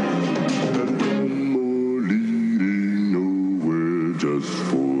 Nowhere just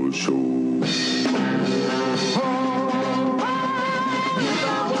for show.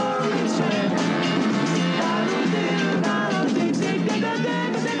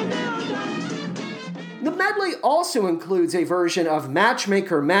 The medley also includes a version of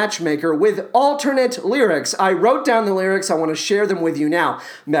Matchmaker, Matchmaker with alternate lyrics. I wrote down the lyrics. I want to share them with you now.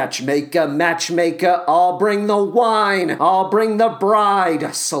 Matchmaker, matchmaker, I'll bring the wine. I'll bring the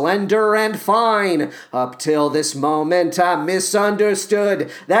bride, slender and fine. Up till this moment I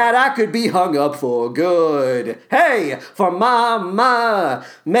misunderstood that I could be hung up for good. Hey, for mama,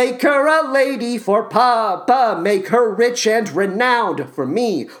 make her a lady. For papa, make her rich and renowned. For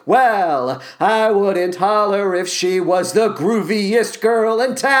me, well, I wouldn't holler if she was the grooviest girl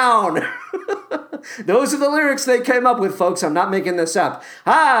in town. Those are the lyrics they came up with, folks. I'm not making this up.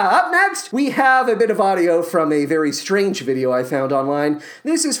 Up next, we have a bit of audio from a very strange video I found online.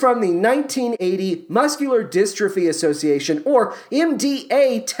 This is from the 1980 Muscular Dystrophy Association, or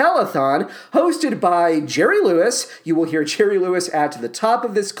MDA Telethon, hosted by Jerry Lewis. You will hear Jerry Lewis at the top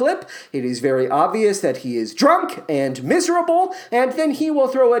of this clip. It is very obvious that he is drunk and miserable, and then he will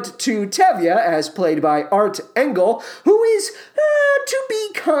throw it to Tevye, as played by Art Engel, who is, to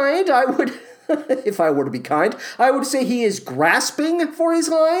be kind, I would... if I were to be kind, I would say he is grasping for his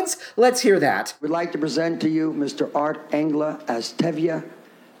lines. Let's hear that. We'd like to present to you Mr. Art Engel as Tevye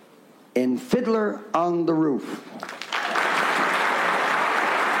in Fiddler on the Roof.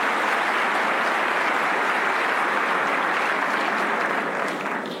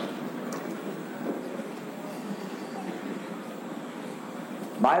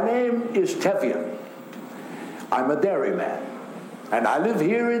 My name is Tevye. I'm a dairyman. And I live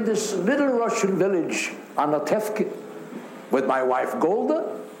here in this little Russian village on Atevka with my wife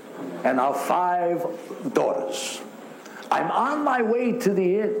Golda and our 5 daughters. I'm on my way to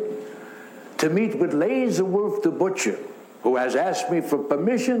the inn to meet with Laser Wolf the butcher, who has asked me for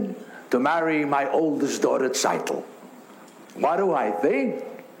permission to marry my oldest daughter, Zeitel. What do I think?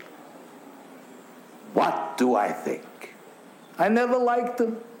 What do I think? I never liked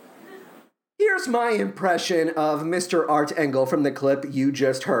him. Here's my impression of Mr. Art Engel from the clip you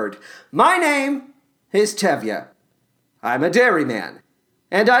just heard. My name is Tevye. I'm a dairyman.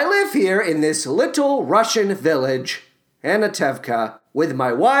 And I live here in this little Russian village, Anatevka, with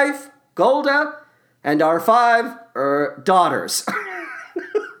my wife, Golda, and our 5 daughters.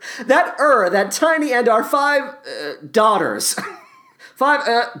 that tiny, and our 5 daughters.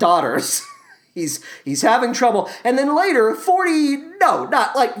 5 daughters. He's having trouble. And then later, 4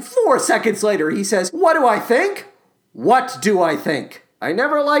 seconds later, he says, what do I think? What do I think? I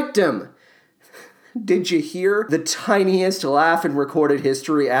never liked him. Did you hear the tiniest laugh in recorded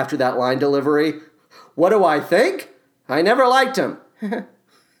history after that line delivery? What do I think? I never liked him.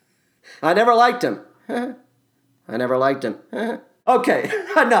 I never liked him. I never liked him. Okay,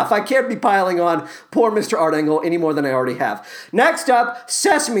 enough. I can't be piling on poor Mr. Art Engel any more than I already have. Next up,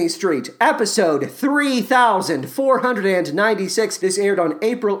 Sesame Street, episode 3496. This aired on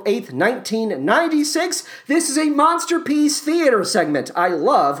April 8th, 1996. This is a Monsterpiece Theater segment. I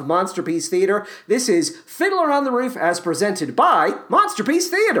love Monsterpiece Theater. This is Fiddler on the Roof as presented by Monsterpiece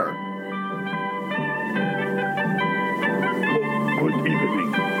Theater.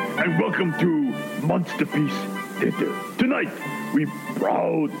 and welcome to Monster Piece Theater. Tonight, we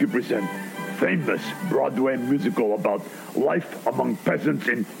proud to present famous Broadway musical about life among peasants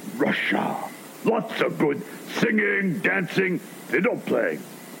in Russia. Lots of good singing, dancing, fiddle playing.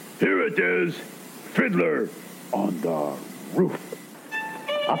 Here it is, Fiddler on the Roof.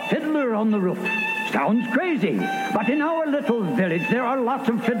 A fiddler on the roof. Sounds crazy, but in our little village there are lots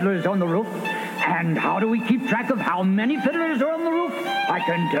of fiddlers on the roof. And how do we keep track of how many fiddlers are on the roof? I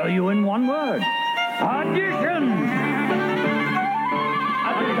can tell you in one word. Audition!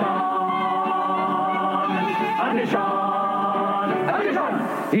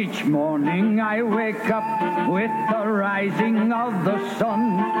 Each morning I wake up with the rising of the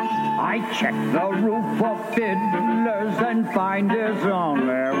sun. I check the roof of fiddlers and find there's only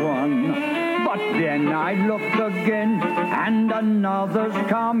one. But then I look again and another's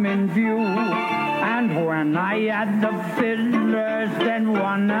come in view. And when I add the fiddlers, then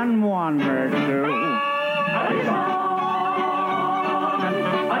one and one make two.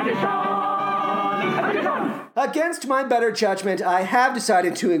 Against my better judgment, I have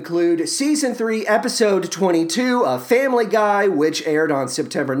decided to include Season 3, Episode 22 of Family Guy, which aired on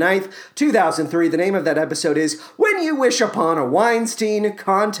September 9th, 2003. The name of that episode is When You Wish Upon a Weinstein.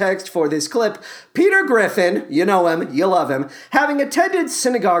 Context for this clip: Peter Griffin, you know him, you love him, having attended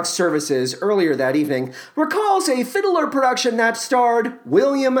synagogue services earlier that evening, recalls a Fiddler production that starred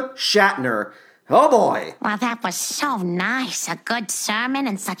William Shatner. Oh boy. Well, that was so nice. A good sermon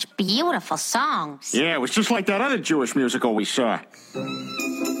and such beautiful songs. Yeah, it was just like that other Jewish musical we saw.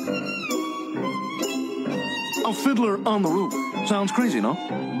 A Fiddler on the Roof. Sounds crazy, no?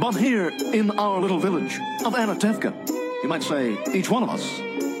 But here in our little village of Anatevka, you might say each one of us.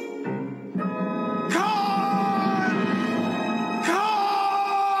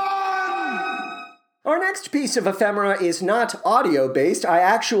 Our next piece of ephemera is not audio-based. I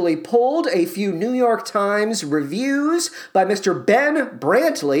actually pulled a few New York Times reviews by Mr. Ben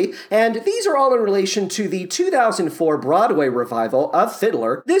Brantley, and these are all in relation to the 2004 Broadway revival of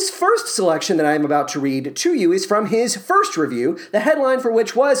Fiddler. This first selection that I am about to read to you is from his first review, the headline for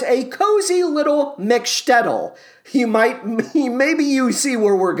which was A Cozy Little McStettel. Maybe you see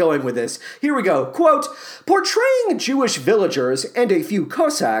where we're going with this. Here we go. Quote, portraying Jewish villagers and a few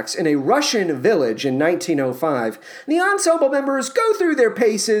Cossacks in a Russian village in 1905, the ensemble members go through their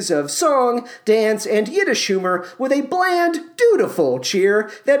paces of song, dance, and Yiddish humor with a bland, dutiful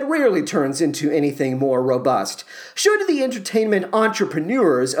cheer that rarely turns into anything more robust. Should the entertainment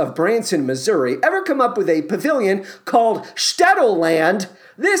entrepreneurs of Branson, Missouri ever come up with a pavilion called Shtetl-land,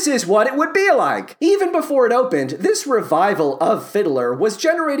 this is what it would be like. Even before it opened, this revival of Fiddler was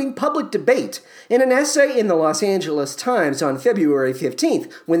generating public debate. In an essay in the Los Angeles Times on February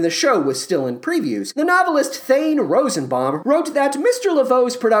 15th, when the show was still in previews, the novelist Thane Rosenbaum wrote that Mr.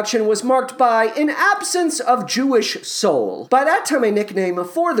 Laveau's production was marked by an absence of Jewish soul. By that time, a nickname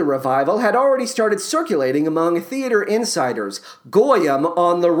for the revival had already started circulating among theater insiders, Goyim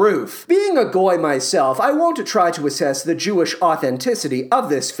on the Roof. Being a Goy myself, I won't try to assess the Jewish authenticity of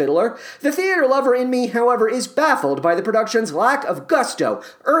this Fiddler. The theater lover in me, however, is baffled by the production's lack of gusto,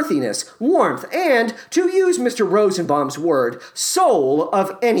 earthiness, warmth, and, to use Mr. Rosenbaum's word, soul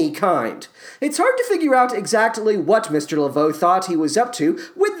of any kind. It's hard to figure out exactly what Mr. Laveau thought he was up to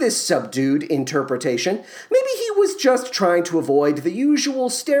with this subdued interpretation. Maybe he was just trying to avoid the usual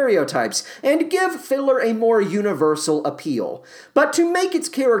stereotypes and give Fiddler a more universal appeal. But to make its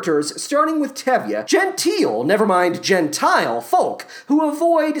characters, starting with Tevye, genteel, never mind gentile folk, who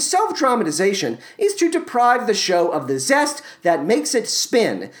avoid self-dramatization, is to deprive the show of the zest that makes it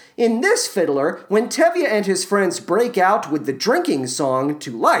spin. In this Fiddler, when Tevye and his friends break out with the drinking song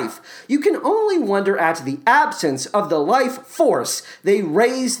To Life, you can only wonder at the absence of the life force they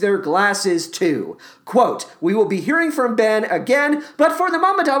raise their glasses to. Quote, we will be hearing from Ben again, but for the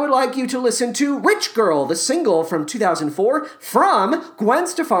moment I would like you to listen to Rich Girl, the single from 2004 from Gwen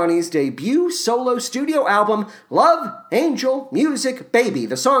Stefani's debut solo studio album, Love, Angel, Music, Baby.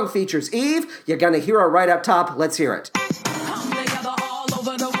 The song features Eve. You're gonna hear her right up top. Let's hear it.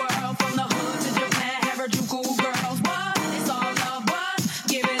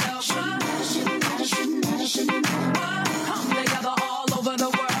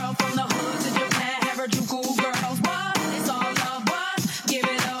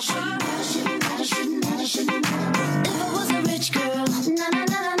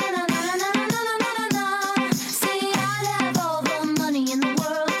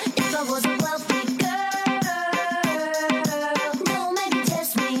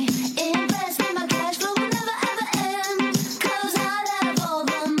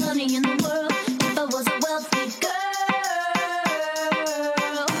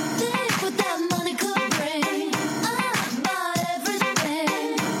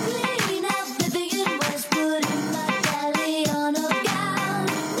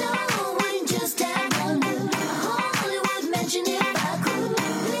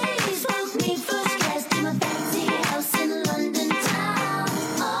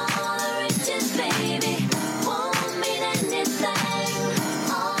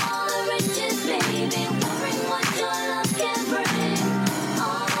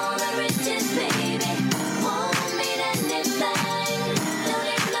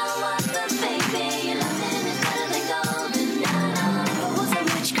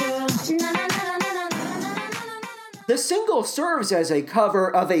 The single serves as a cover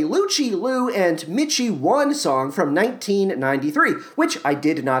of a Lucci Lou and Mitchie One song from 1993, which I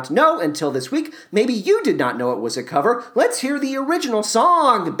did not know until this week. Maybe you did not know it was a cover. Let's hear the original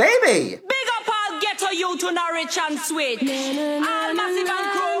song, baby! Big up all ghetto youth to Norwich and Switch. All massive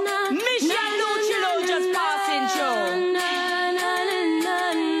and crew. Mission Lucci Lou just passing through.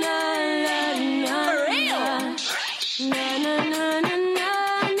 For real?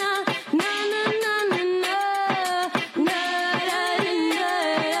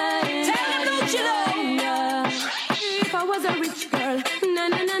 If I was a rich girl, na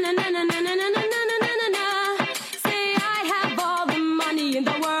na na na na na na na na na na na. Say I have all the money in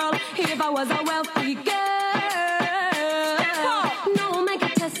the world. If I was a wealthy girl, no man can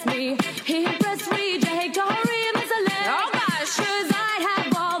test me. Impress reject or mislead. Oh gosh, 'Cause I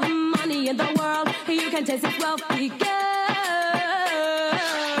have all the money in the world. You can test this wealthy girl.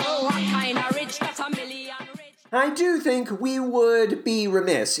 what kind of rich? That's a million. I do think we would be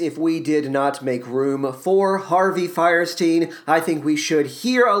remiss if we did not make room for Harvey Fierstein. I think we should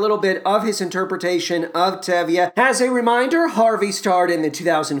hear a little bit of his interpretation of Tevye. As a reminder, Harvey starred in the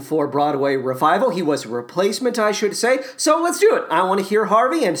 2004 Broadway revival. He was a replacement, I should say. So let's do it. I want to hear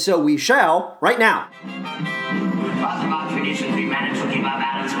Harvey, and so we shall right now. Because of our traditions, we managed to keep our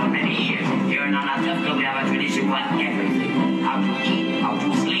balance for many years. Here in Anatevka, we have a tradition like everything. How to eat, how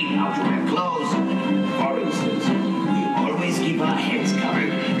to sleep, how to wear clothes. For instance, we always keep our heads covered,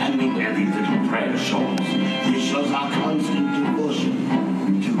 and we wear these little prayer shawls. This shows our constant devotion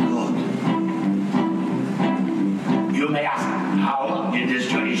to God. You may ask, how did this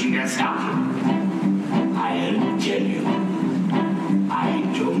tradition get started? I'll tell you. I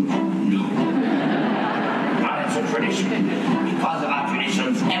don't know. But it's a tradition. Because of our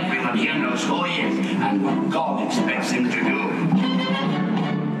traditions, everyone here knows who he is and what God expects him to do.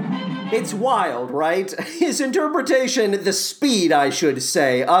 It's wild, right? His interpretation, the speed, I should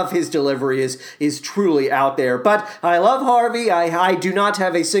say, of his delivery is truly out there. But I love Harvey. I do not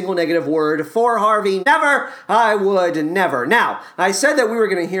have a single negative word for Harvey. Never! I would never. Now, I said that we were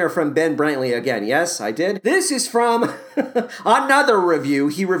going to hear from Ben Brantley again. Yes, I did. This is from another review.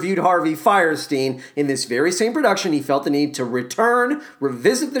 He reviewed Harvey Fierstein in this very same production. He felt the need to return,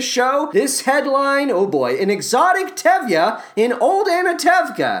 revisit the show. This headline, oh boy, an exotic Tevye in Old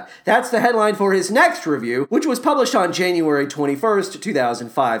Anatevka. That's the headline for his next review, which was published on January 21st,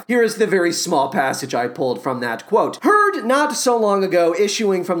 2005. Here is the very small passage I pulled from that quote. Heard not so long ago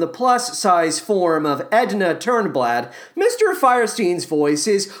issuing from the plus-size form of Edna Turnblad, Mr. Fierstein's voice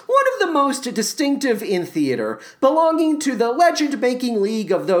is one of the most distinctive in theater, belonging to the legend-making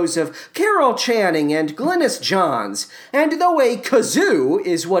league of those of Carol Channing and Glynis Johns. And though a kazoo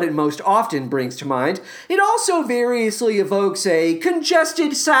is what it most often brings to mind, it also variously evokes a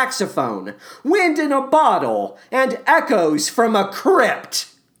congested saxophone, wind in a bottle, and echoes from a crypt.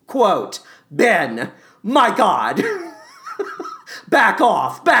 Quote, Ben, my God. Back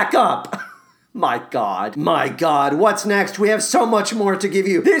off, back up. My God, what's next? We have so much more to give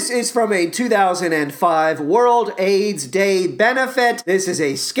you. This is from a 2005 World AIDS Day benefit. This is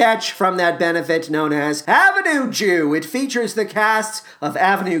a sketch from that benefit known as Avenue Jew. It features the casts of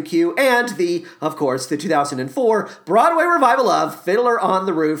Avenue Q and of course, the 2004 Broadway revival of Fiddler on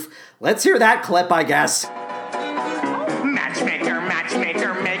the Roof. Let's hear that clip, I guess. Matchmaker,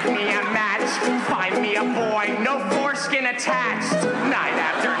 matchmaker, make me a match. Find me a boy, no foreskin attached. Night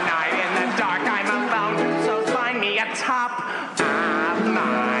after night in the dark, I'm alone. So find me a top of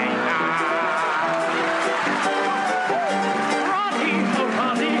mine. Roddy, oh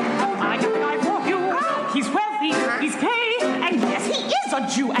Roddy, I got a guy for you. He's wealthy, he's gay, and yes, he is a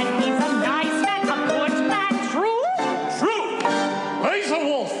Jew, and he's a nice man, a good man, true? True! Razor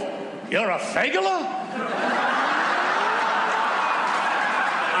Wolf, you're a fagula?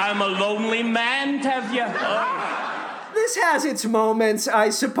 I'm a lonely man, Tevye. This has its moments, I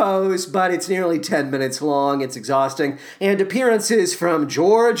suppose, but it's nearly 10 minutes long. It's exhausting. And appearances from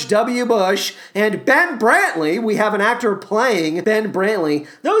George W. Bush and Ben Brantley. We have an actor playing Ben Brantley.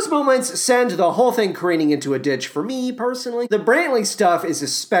 Those moments send the whole thing careening into a ditch for me, personally. The Brantley stuff is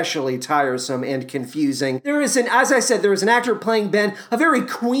especially tiresome and confusing. As I said, there is an actor playing Ben, a very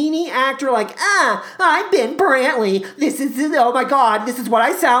queenie actor, like, I'm Ben Brantley.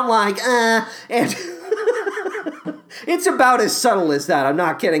 It's about as subtle as that, I'm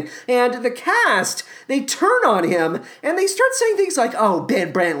not kidding. And the cast, they turn on him, and they start saying things like, oh,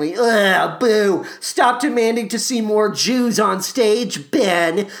 Ben Brantley, ugh, boo, stop demanding to see more Jews on stage,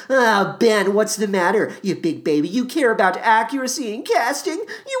 Ben. Ben, what's the matter, you big baby? You care about accuracy in casting?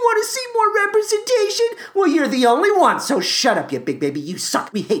 You want to see more representation? Well, you're the only one, so shut up, you big baby. You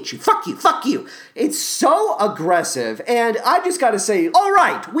suck. We hate you. Fuck you. Fuck you. It's so aggressive, and I just gotta say, all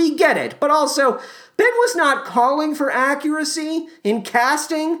right, we get it, but also, Ben was not calling for accuracy in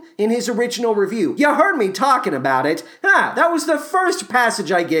casting in his original review. You heard me talking about it. That was the first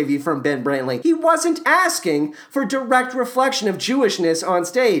passage I gave you from Ben Brantley. He wasn't asking for direct reflection of Jewishness on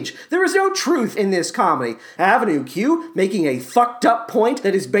stage. There is no truth in this comedy. Avenue Q making a fucked up point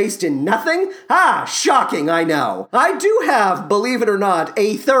that is based in nothing? Shocking, I know. I do have, believe it or not,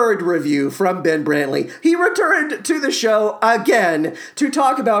 a third review from Ben Brantley. He returned to the show again to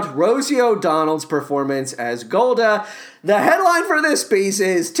talk about Rosie O'Donnell's performance as Golda. The headline for this piece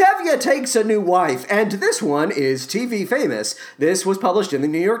is Tevye Takes a New Wife, and this one is TV famous. This was published in the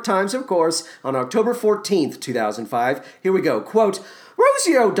New York Times, of course, on October 14th, 2005. Here we go. Quote,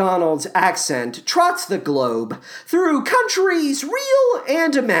 Rosie O'Donnell's accent trots the globe through countries real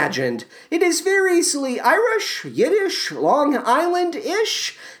and imagined. It is variously Irish, Yiddish, Long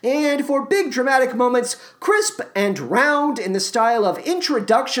Island-ish, and for big dramatic moments, crisp and round in the style of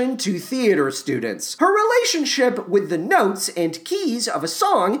Introduction to Theater students. Her relationship with the notes and keys of a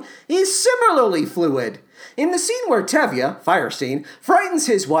song is similarly fluid. In the scene where Tevye, Firestein, frightens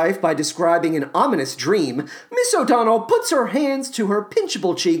his wife by describing an ominous dream, Miss O'Donnell puts her hands to her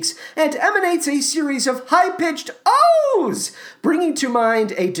pinchable cheeks and emanates a series of high-pitched ohs, bringing to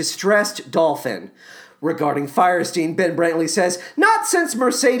mind a distressed dolphin. Regarding Firestein, Ben Brantley says, not since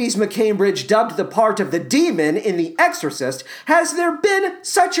Mercedes McCambridge dubbed the part of the demon in The Exorcist has there been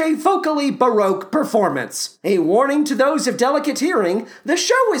such a vocally baroque performance. A warning to those of delicate hearing, the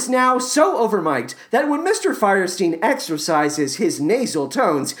show is now so overmiked that when Mr. Firestein exercises his nasal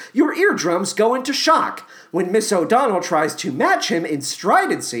tones, your eardrums go into shock. When Miss O'Donnell tries to match him in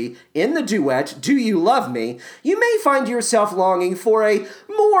stridency in the duet, Do You Love Me, you may find yourself longing for a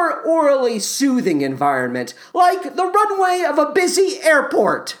more orally soothing environment, like the runway of a busy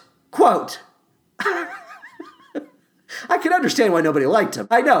airport. Quote, I can understand why nobody liked him.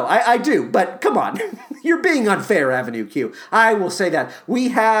 I know, I do, but come on. You're being unfair, Avenue Q. I will say that. We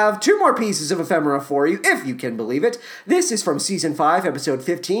have 2 more pieces of ephemera for you, if you can believe it. This is from Season 5, Episode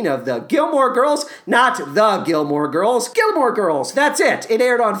 15 of The Gilmore Girls. Not The Gilmore Girls. Gilmore Girls, that's it. It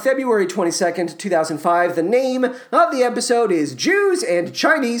aired on February 22nd, 2005. The name of the episode is Jews and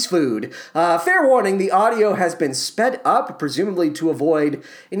Chinese Food. Fair warning, the audio has been sped up, presumably to avoid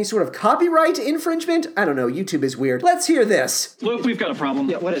any sort of copyright infringement. I don't know, YouTube is weird. Let's hear this. Luke, we've got a problem.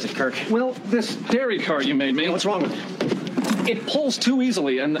 Yeah, what is it, Kirk? Well, this dairy cart you made me. What's wrong with it? It pulls too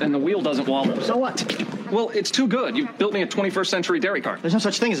easily and the wheel doesn't wobble. So what? Well, it's too good. You built me a 21st century dairy cart. There's no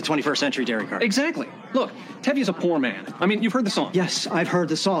such thing as a 21st century dairy cart. Exactly. Look, Tevye's a poor man. I mean, you've heard the song. Yes, I've heard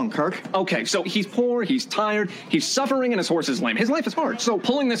the song, Kirk. Okay, so he's poor, he's tired, he's suffering, and his horse is lame. His life is hard, so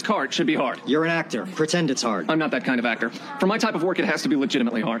pulling this cart should be hard. You're an actor. Pretend it's hard. I'm not that kind of actor. For my type of work, it has to be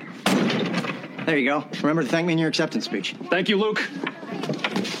legitimately hard. There you go. Remember to thank me in your acceptance speech. Thank you, Luke.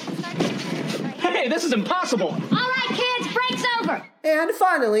 Hey, this is impossible. All right, kids, break's over. And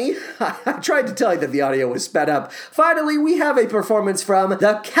finally, I tried to tell you that the audio was sped up. Finally, we have a performance from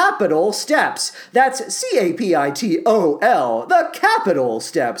The Capitol Steps. That's C-A-P-I-T-O-L. The Capitol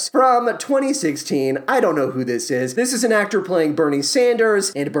Steps from 2016. I don't know who this is. This is an actor playing Bernie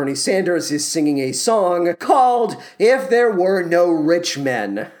Sanders, and Bernie Sanders is singing a song called If There Were No Rich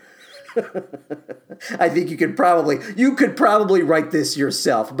Men. I think you could probably write this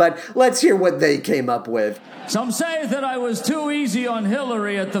yourself, but let's hear what they came up with. Some say that I was too easy on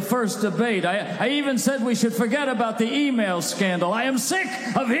Hillary at the first debate. I even said we should forget about the email scandal. I am sick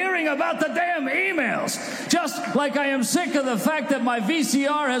of hearing about the damn emails. Just like I am sick of the fact that my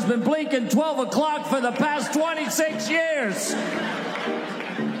VCR has been blinking 12 o'clock for the past 26 years.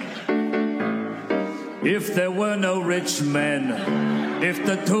 If there were no rich men, if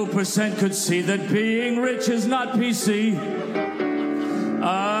the 2% could see that being rich is not PC,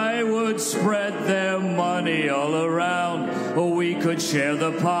 I would spread their money all around, or we could share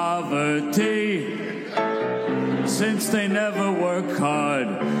the poverty. Since they never work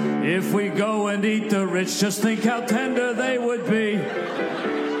hard, if we go and eat the rich, just think how tender they would be.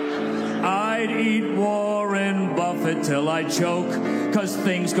 I'd eat Warren Buffett it till I choke, 'cause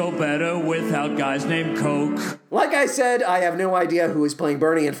things go better without guys named Coke. Like I said, I have no idea who is playing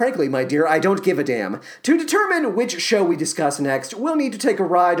Bernie, and frankly, my dear, I don't give a damn. To determine which show we discuss next, we'll need to take a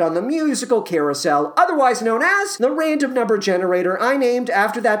ride on the musical carousel, otherwise known as the random number generator I named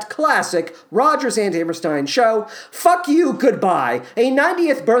after that classic Rodgers and Hammerstein show, Fuck You, Goodbye, a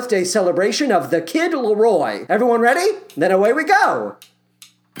 90th birthday celebration of the Kid Leroy. Everyone ready? Then away we go!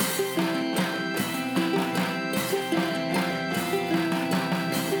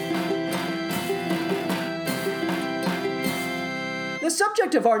 The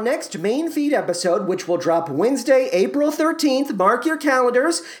subject of our next main feed episode, which will drop Wednesday, April 13th, mark your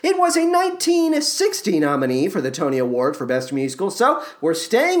calendars, it was a 1960 nominee for the Tony Award for Best Musical, so we're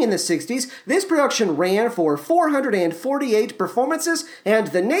staying in the 60s. This production ran for 448 performances, and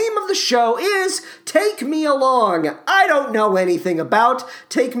the name of the show is Take Me Along. I don't know anything about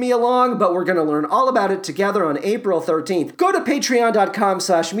Take Me Along, but we're going to learn all about it together on April 13th. Go to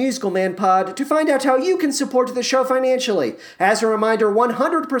patreon.com/musicalmanpod to find out how you can support the show financially. As a reminder,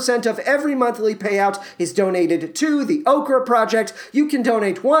 100% of every monthly payout is donated to the Okra Project. You can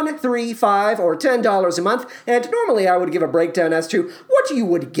donate $1, $3, $5, or $10 a month, and normally I would give a breakdown as to what you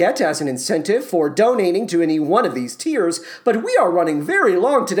would get as an incentive for donating to any one of these tiers, but we are running very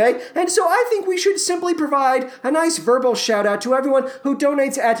long today, and so I think we should simply provide a nice verbal shout-out to everyone who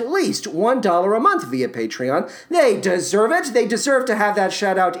donates at least $1 a month via Patreon. They deserve it. They deserve to have that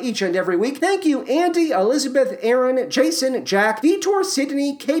shout-out each and every week. Thank you, Andy, Elizabeth, Aaron, Jason, Jack, Vitor,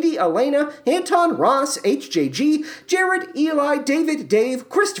 Sydney, Katie, Elena, Anton, Ross, HJG, Jared, Eli, David, Dave,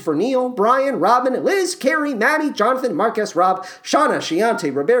 Christopher, Neal, Brian, Robin, Liz, Carrie, Maddie, Jonathan, Marcus, Rob, Shauna,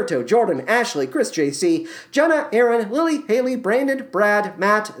 Shiante, Roberto, Jordan, Ashley, Chris JC, Jenna, Aaron, Lily, Haley, Brandon, Brad,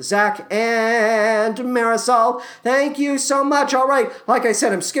 Matt, Zach, and Marisol. Thank you so much. All right, like I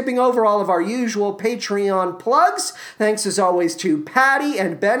said, I'm skipping over all of our usual Patreon plugs. Thanks as always to Patty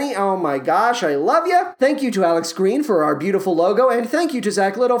and Benny. Oh my gosh, I love you. Thank you to Alex Green for our beautiful logo, and thank you to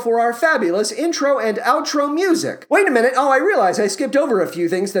Zach Little for our fabulous intro and outro music. Wait a minute, I realize I skipped over a few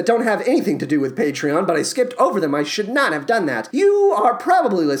things that don't have anything to do with Patreon, but I skipped over them. I should not have done that. You are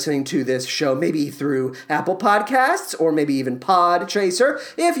probably listening to this show maybe through Apple Podcasts or maybe even Podchaser.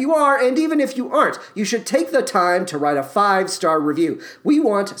 If you are, and even if you aren't, you should take the time to write a 5-star review. We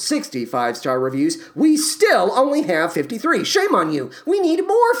want 60 5-star reviews. We still only have 53. Shame on you. We need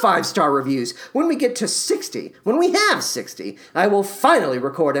more 5-star reviews. When we get to 60, when we have 60, I will finally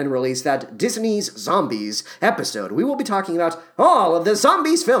record and release that Disney's Zombies episode. We will be talking about all of the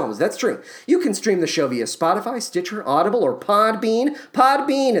Zombies films. That's true. You can stream the show via Spotify, Stitcher, Audible, or Podbean.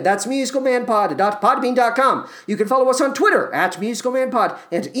 Podbean, that's musicalmanpod.podbean.com. You can follow us on Twitter @musicalmanpod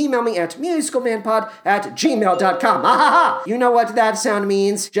and email me at musicalmanpod@gmail.com. Ah-ha-ha! You know what that sound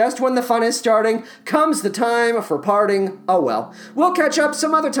means. Just when the fun is starting, comes the time for parting. Oh well. We'll catch up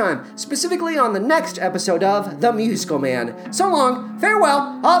some other time, specifically on the next episode of The Musical Man. So long,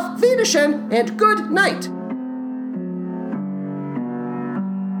 farewell, auf Wiedersehen, and good night.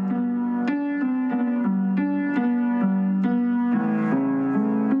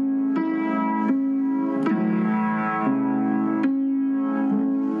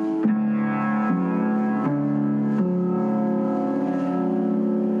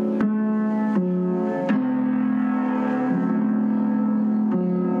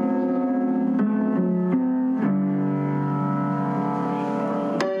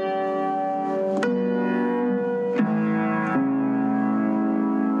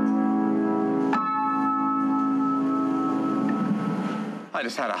 I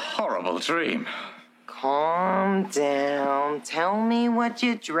just had a horrible dream. Calm down. Tell me what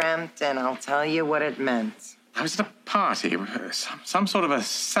you dreamt, and I'll tell you what it meant. I was at a party, some sort of a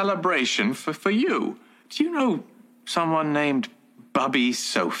celebration for you. Do you know someone named Bubby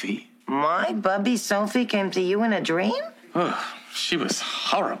Sophie? My Bubby Sophie came to you in a dream? Oh, she was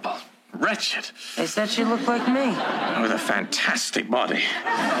horrible, wretched. They said she looked like me. With a fantastic body.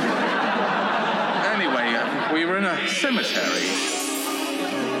 Anyway, we were in a cemetery.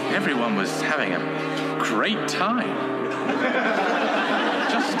 Everyone was having a great time.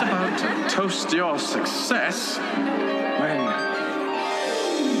 Just about to toast your success when...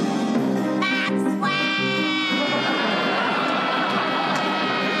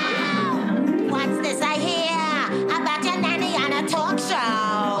 What's this I hear about your nanny on a talk show?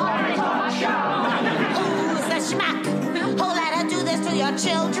 On a talk show. Who's the schmuck who let her do this to your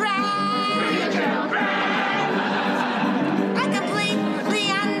children? I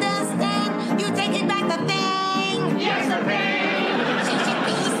completely understand. You taking back the thing. Yes, the thing. She should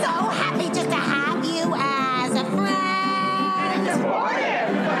be so happy just to have you as a friend.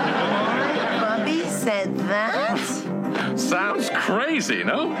 Bubby said that? Sounds crazy,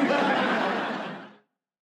 no?